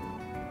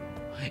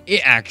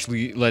 It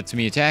actually lets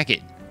me attack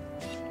it.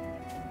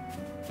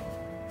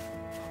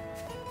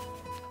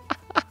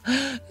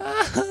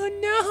 Oh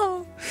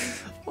no!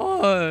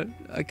 Oh,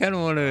 I kind of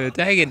want to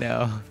attack it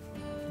now.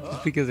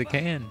 Just because I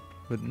can.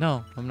 But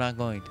no, I'm not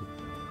going to.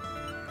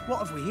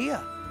 What have we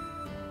here?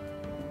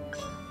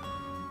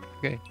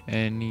 Okay,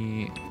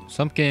 any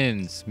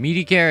sumpkins,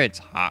 meaty carrots,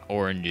 hot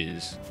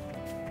oranges.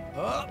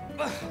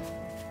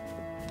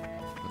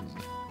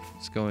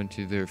 Let's go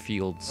into their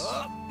fields.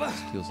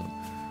 Steal some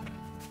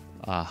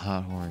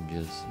hot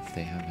oranges if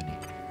they have any.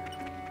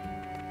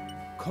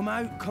 Come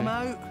out, come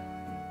out.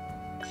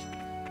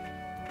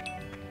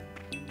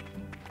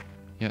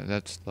 Yeah,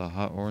 that's the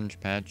hot orange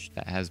patch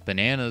that has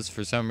bananas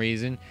for some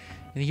reason.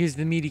 And here's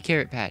the meaty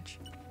carrot patch.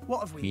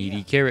 What have we Meaty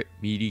here? carrot,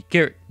 meaty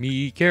carrot,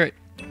 meaty carrot.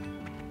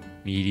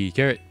 Meaty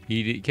carrot,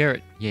 meaty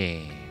carrot. Yeah,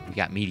 we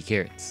got meaty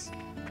carrots.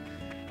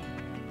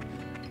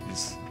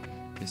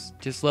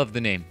 Just love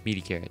the name,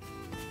 meaty carrot.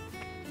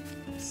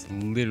 It's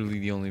literally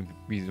the only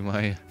reason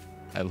why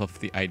I love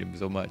the item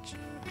so much.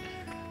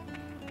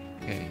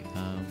 Okay,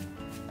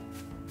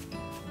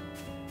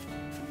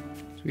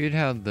 it's weird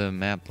how the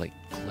map like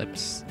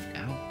clips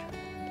out.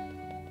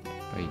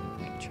 Right,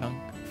 like chunk.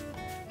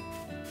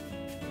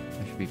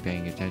 I should be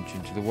paying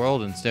attention to the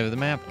world instead of the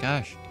map,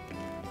 gosh.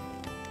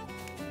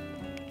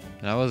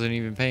 And I wasn't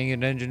even paying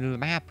attention to the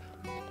map.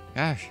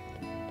 Gosh.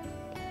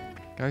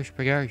 Gosh,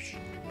 my gosh.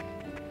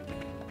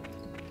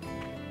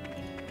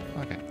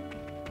 Okay.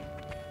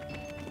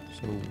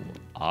 So,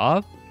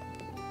 up?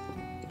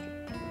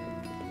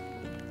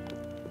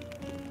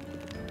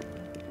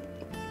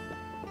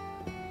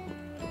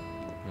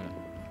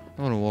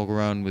 I want to walk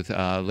around with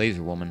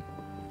Laser Woman.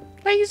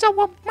 Laser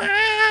Woman!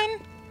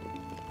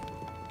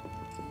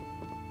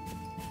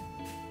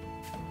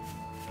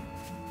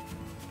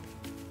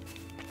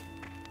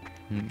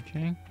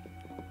 Okay.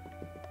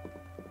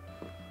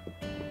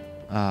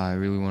 I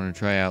really want to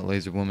try out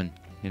Laser Woman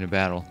in a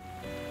battle.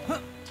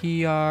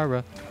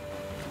 Tiara.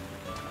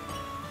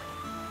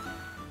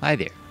 Hi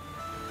there.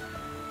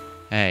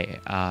 Hey,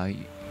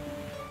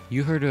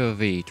 you heard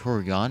of a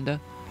Torgonda?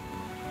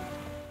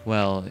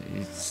 Well,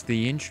 it's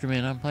the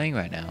instrument I'm playing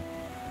right now.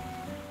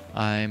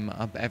 I'm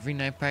up every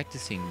night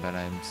practicing, but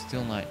I'm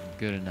still not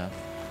good enough.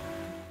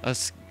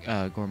 Us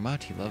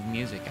Gormati love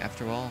music.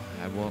 After all,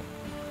 I won't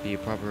be a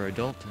proper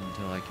adult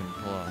until I can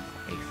pull off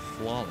a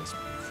flawless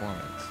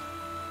performance.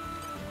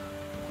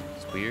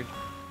 It's weird.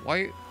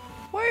 Why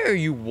are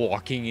you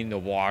walking in the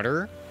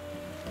water?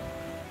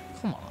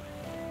 Come on.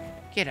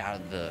 Get out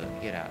of the...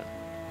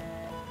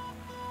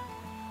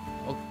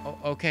 Oh,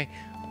 okay.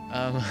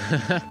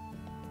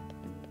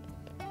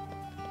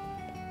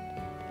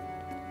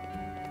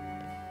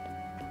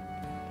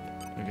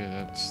 Okay,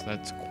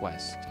 that's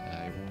quest.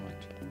 I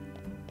want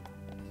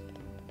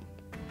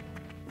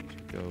to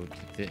go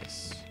to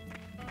this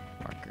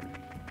marker.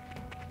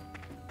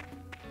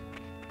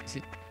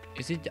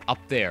 Is it up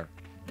there?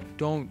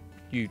 Don't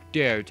you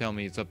dare tell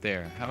me it's up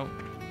there. How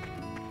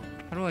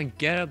do I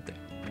get up there?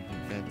 I think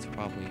that's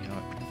probably how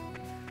it...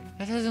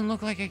 That doesn't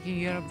look like I can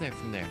get up there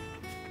from there.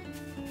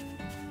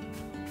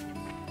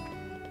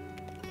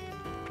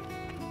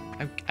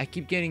 I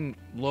keep getting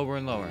lower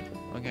and lower.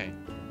 Okay.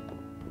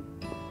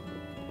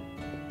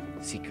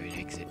 Secret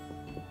exit.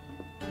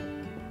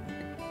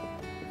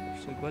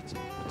 So what's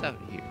out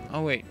here?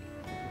 Oh wait.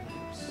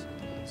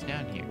 It's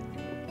down here.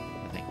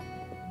 I think.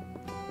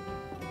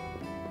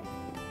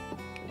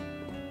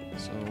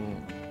 So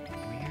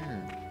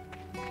where?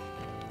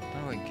 How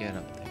do I get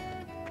up there?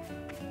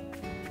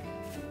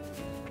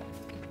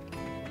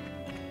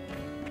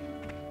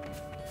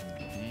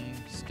 Okay,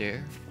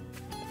 stair.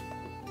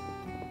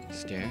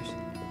 Stairs.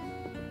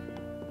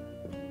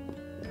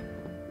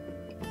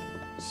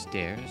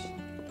 Stairs.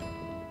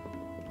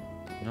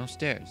 No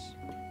stairs.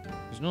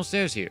 There's no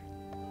stairs here.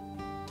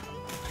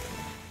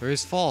 There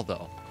is fall,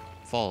 though.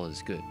 Fall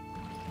is good.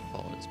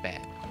 Fall is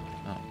bad.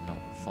 Oh, no.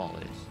 Fall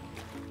is.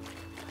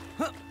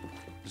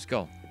 Let's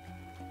go.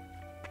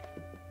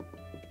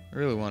 I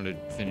really wanted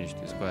to finish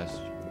this quest.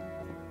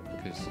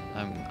 Because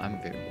I'm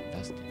very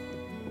invested.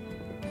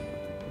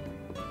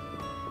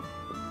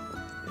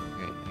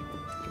 Okay,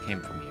 I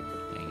came from here.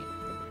 Dang it.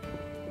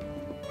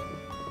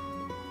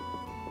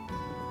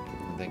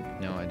 I think...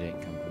 No, I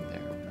didn't come from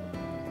there.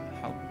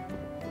 How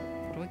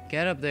do I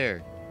get up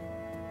there?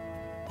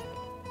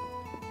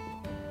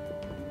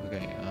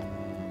 Okay, I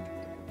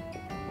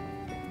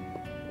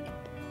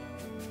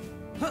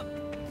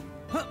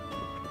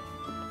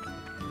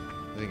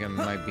think I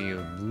might be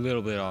a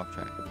little bit off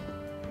track.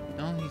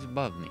 No, he's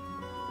above me.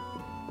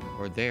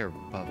 Or they're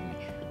above me.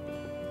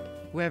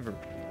 Whoever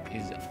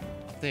is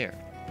up there.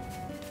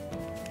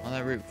 On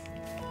that roof.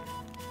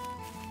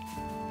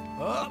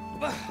 Up.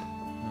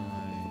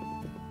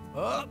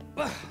 Up.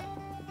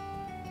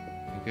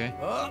 Okay.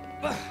 Up.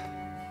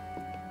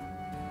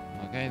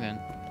 Okay then.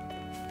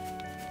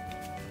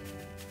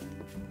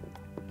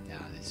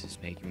 Yeah, this is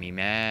making me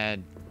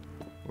mad.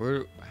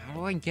 How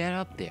do I get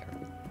up there?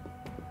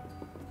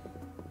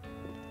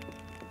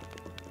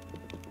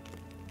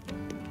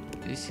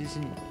 This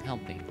isn't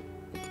helping.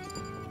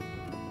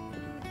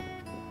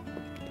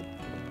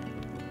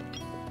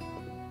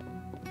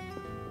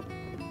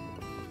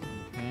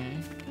 Okay.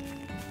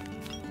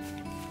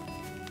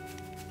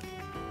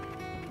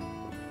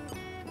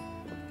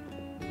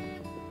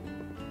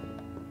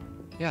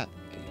 Yeah,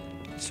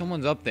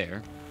 someone's up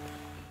there,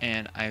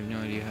 and I have no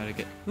idea how to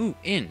get... Ooh,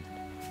 in.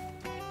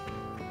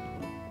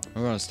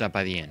 We're gonna stop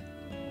by the inn.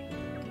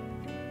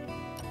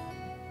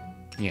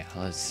 Yeah,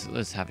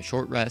 let's have a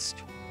short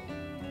rest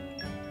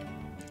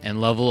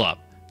and level up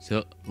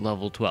to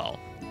level 12.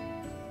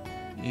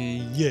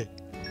 Yeah.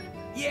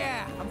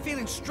 Yeah, I'm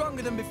feeling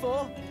stronger than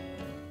before.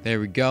 There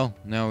we go.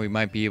 Now we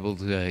might be able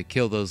to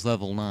kill those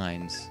level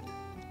 9s.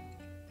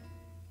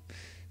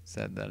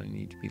 Said that I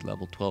need to be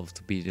level 12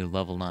 to be to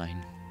level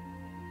 9.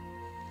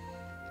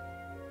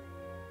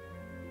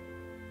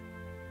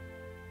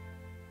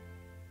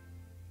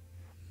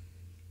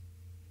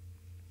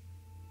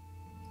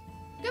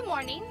 Good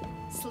morning.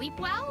 Sleep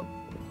well?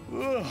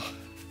 Ugh,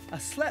 I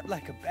slept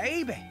like a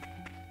baby.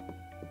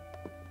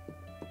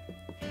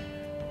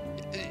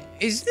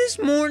 Is this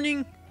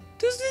morning?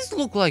 Does this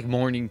look like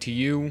morning to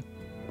you?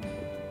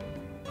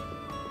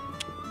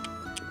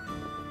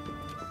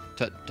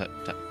 Tut, tut,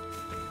 tut.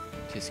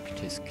 Tisk,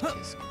 tisk,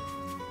 tisk.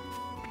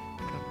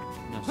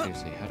 No,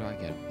 seriously, how do I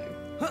get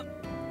up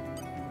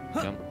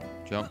there? Jump,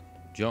 Jump.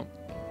 Jump.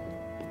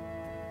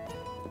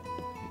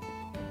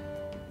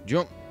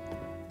 Jump.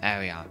 There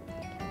we are.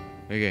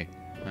 Okay.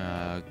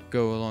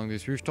 Go along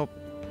this rooftop.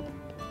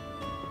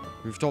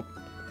 Rooftop.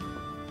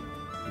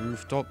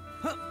 Rooftop.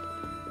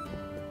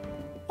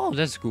 Oh,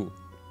 that's cool.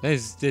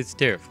 That's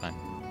terrifying.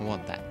 I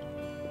want that.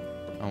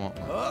 I want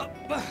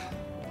one.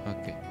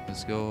 Okay,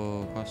 let's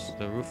go across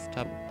the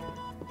rooftop.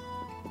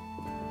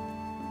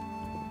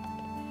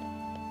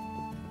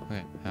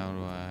 Okay, how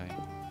do I...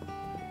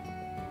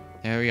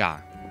 There we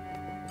are.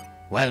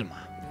 Welma.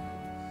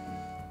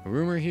 A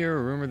rumor here,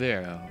 a rumor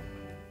there.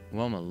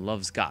 Welma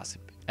loves gossip.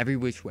 Every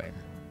which way.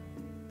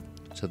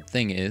 So the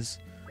thing is...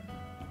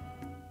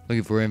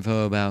 Looking for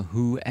info about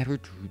whoever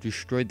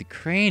destroyed the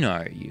crane,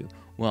 are you?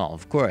 Well,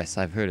 of course,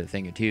 I've heard a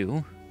thing or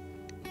two.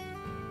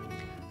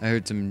 I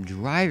heard some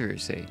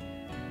drivers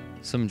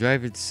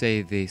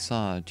say they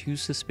saw two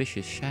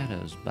suspicious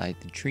shadows by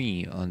the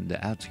tree on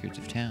the outskirts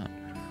of town.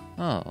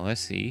 Oh, I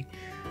see.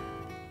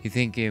 You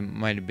think it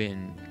might have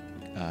been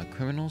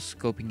criminals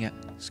scoping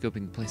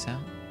the place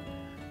out?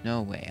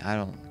 No way. I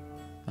don't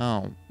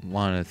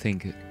want to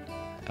think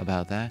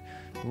about that.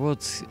 The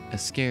world's a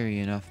scary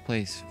enough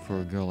place for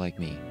a girl like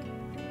me.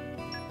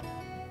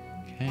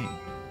 Okay.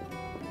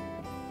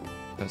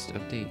 Best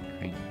update.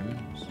 Crane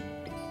criminals.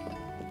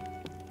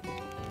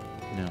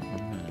 No, I'm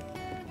gonna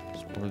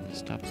explore the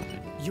stop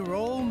sign. You're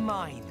all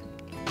mine.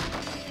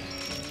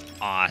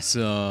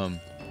 Awesome.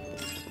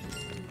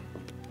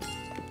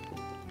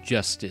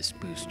 Justice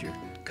booster.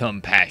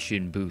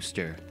 Compassion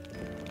booster.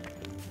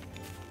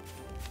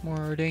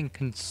 Morden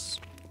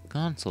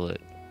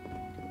consulate.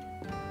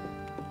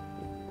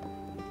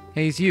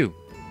 Hey, it's you.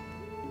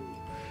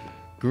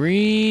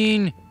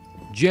 Green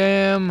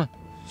gem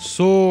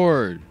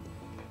sword.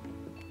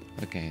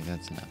 Okay,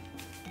 that's enough.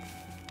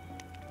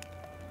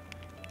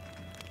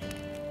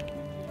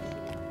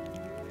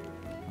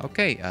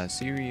 Okay,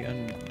 Siri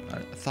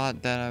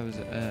thought that I was,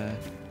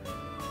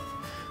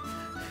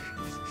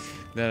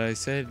 that I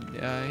said,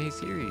 hey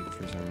Siri,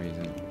 for some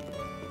reason.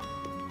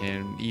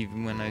 And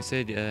even when I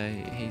said,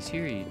 hey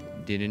Siri,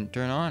 it didn't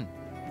turn on.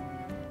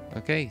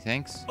 Okay,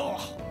 thanks.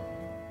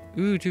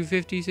 Ooh,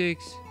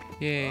 256.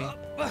 Yay. I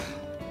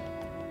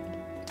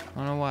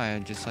don't know why, I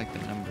just like the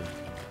number.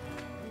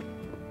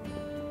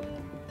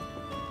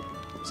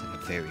 It's like a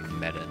very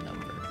meta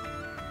number.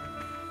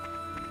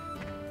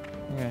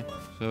 Okay,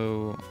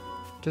 so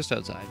just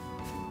outside.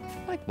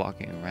 I like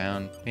walking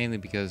around, mainly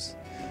because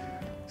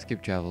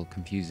skip travel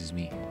confuses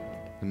me.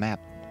 The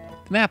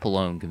map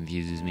alone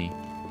confuses me.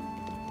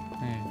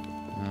 Okay,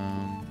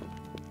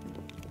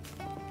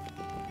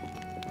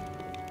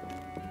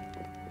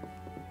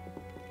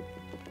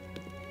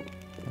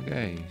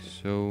 okay,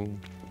 so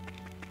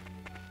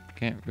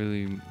can't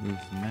really move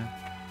the map.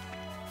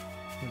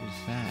 What is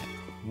that?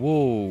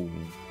 Whoa!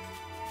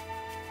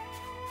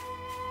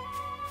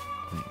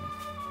 Wait.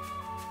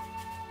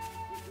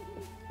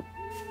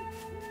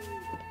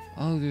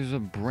 Oh, there's a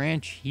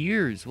branch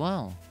here as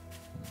well.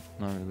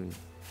 Not really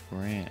a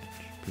branch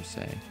per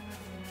se.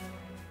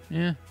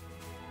 Yeah.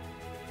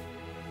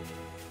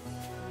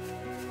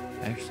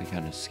 Actually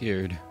kind of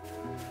scared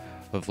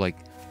of like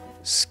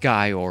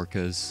sky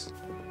orcas.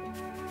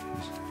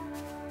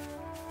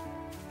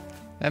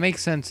 That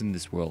makes sense in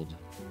this world.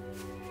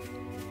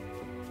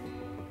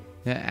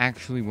 That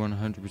actually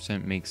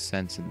 100% makes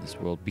sense in this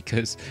world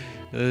because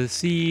the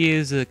sea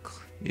is a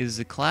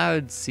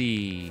cloud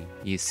sea.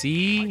 You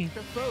see?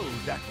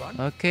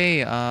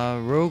 Okay,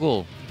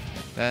 Rogel.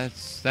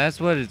 That's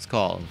what it's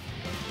called.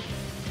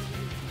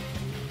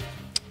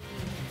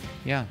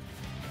 Yeah.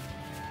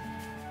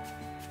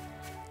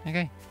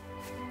 Okay.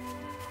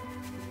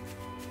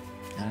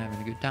 I'm having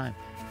a good time.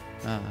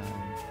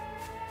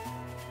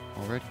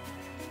 Already.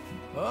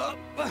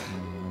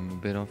 I'm a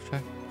bit off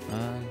track.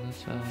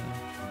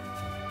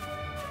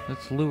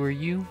 Let's lure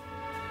you.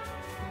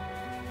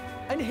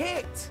 And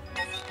hit.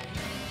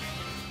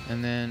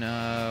 And then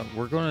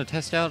we're going to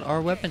test out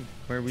our weapon,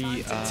 where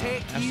we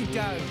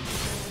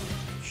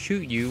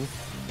shoot you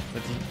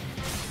with a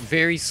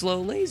very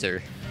slow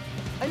laser.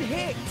 And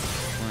hit.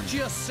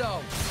 Just so.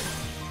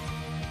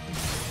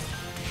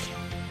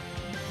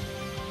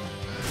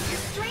 Your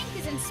strength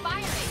is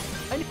inspiring.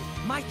 And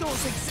my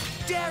thoughts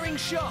like daring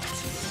shot.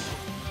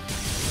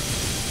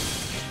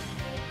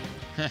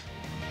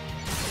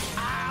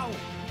 Ow!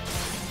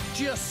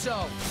 Just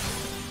so.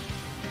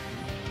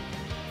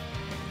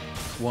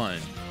 1,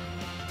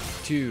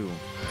 2, Your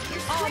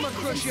Armor strength is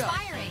crusher.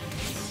 inspiring.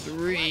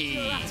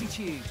 3.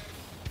 Attitude.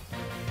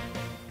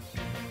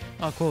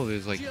 Oh, cool.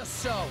 There's like Just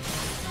so.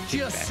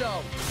 Just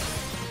so.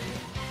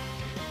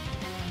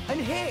 And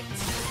hit.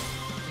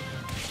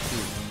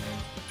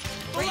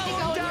 Way to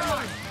go, down.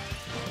 York.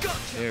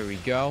 Gotcha. there we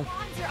go.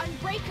 Bonds are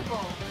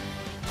unbreakable.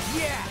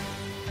 Yeah.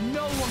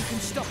 No one can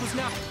stop us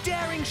now.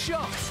 Daring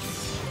shot.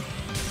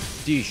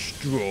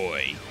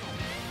 Destroy.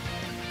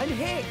 And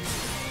hit.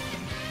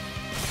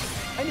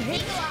 And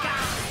hit. Eagle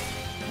eye.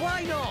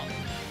 Why not?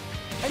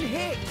 And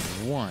hit.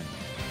 1,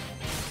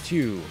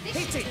 2.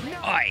 Hit it.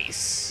 No.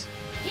 Ice.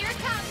 Here it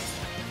comes.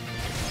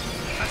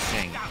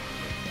 Dang.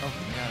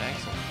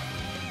 Excellent.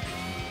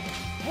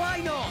 Why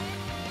not?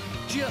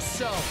 Just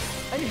so.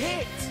 And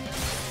hit!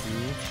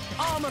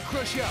 Armor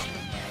Crusher!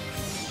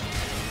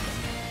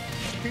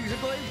 Things are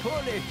going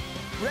poorly.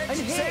 And Rex,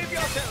 hit! save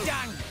yourself.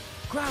 Dang!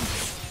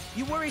 Gramps,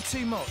 you worry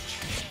too much.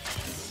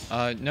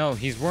 No,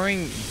 he's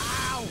worrying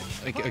Ow!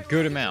 like a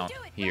good amount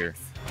here.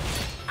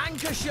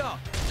 Anchor shot!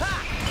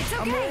 Ha! It's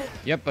okay.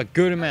 Yep, a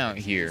good amount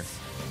here.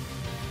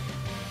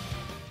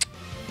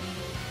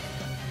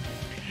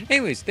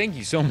 Anyways, thank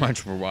you so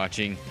much for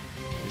watching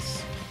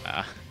this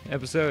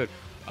episode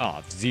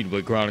of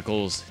Xenoblade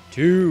Chronicles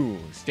 2.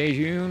 Stay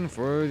tuned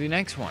for the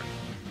next one.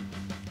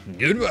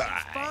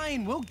 Goodbye.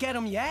 Fine, we'll get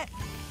him yet.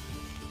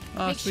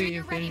 Oh, Make sure sweet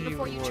you're ready infinity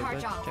before you reward. charge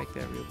Let's off. check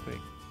that real quick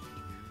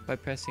by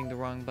pressing the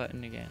wrong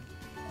button again.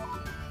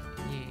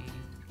 Yay.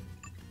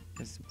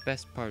 That's the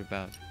best part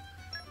about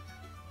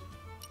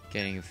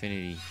getting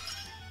infinity.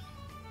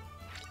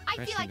 I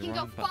feel I Pressing the can go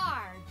wrong button.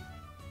 far.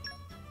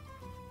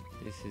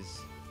 This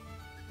is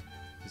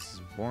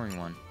a boring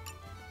one.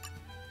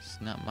 It's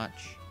not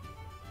much.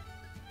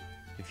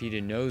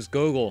 Defeated Nose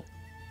Gogol.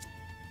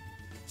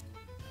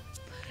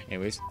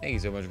 Anyways, thank you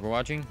so much for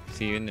watching.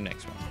 See you in the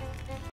next one.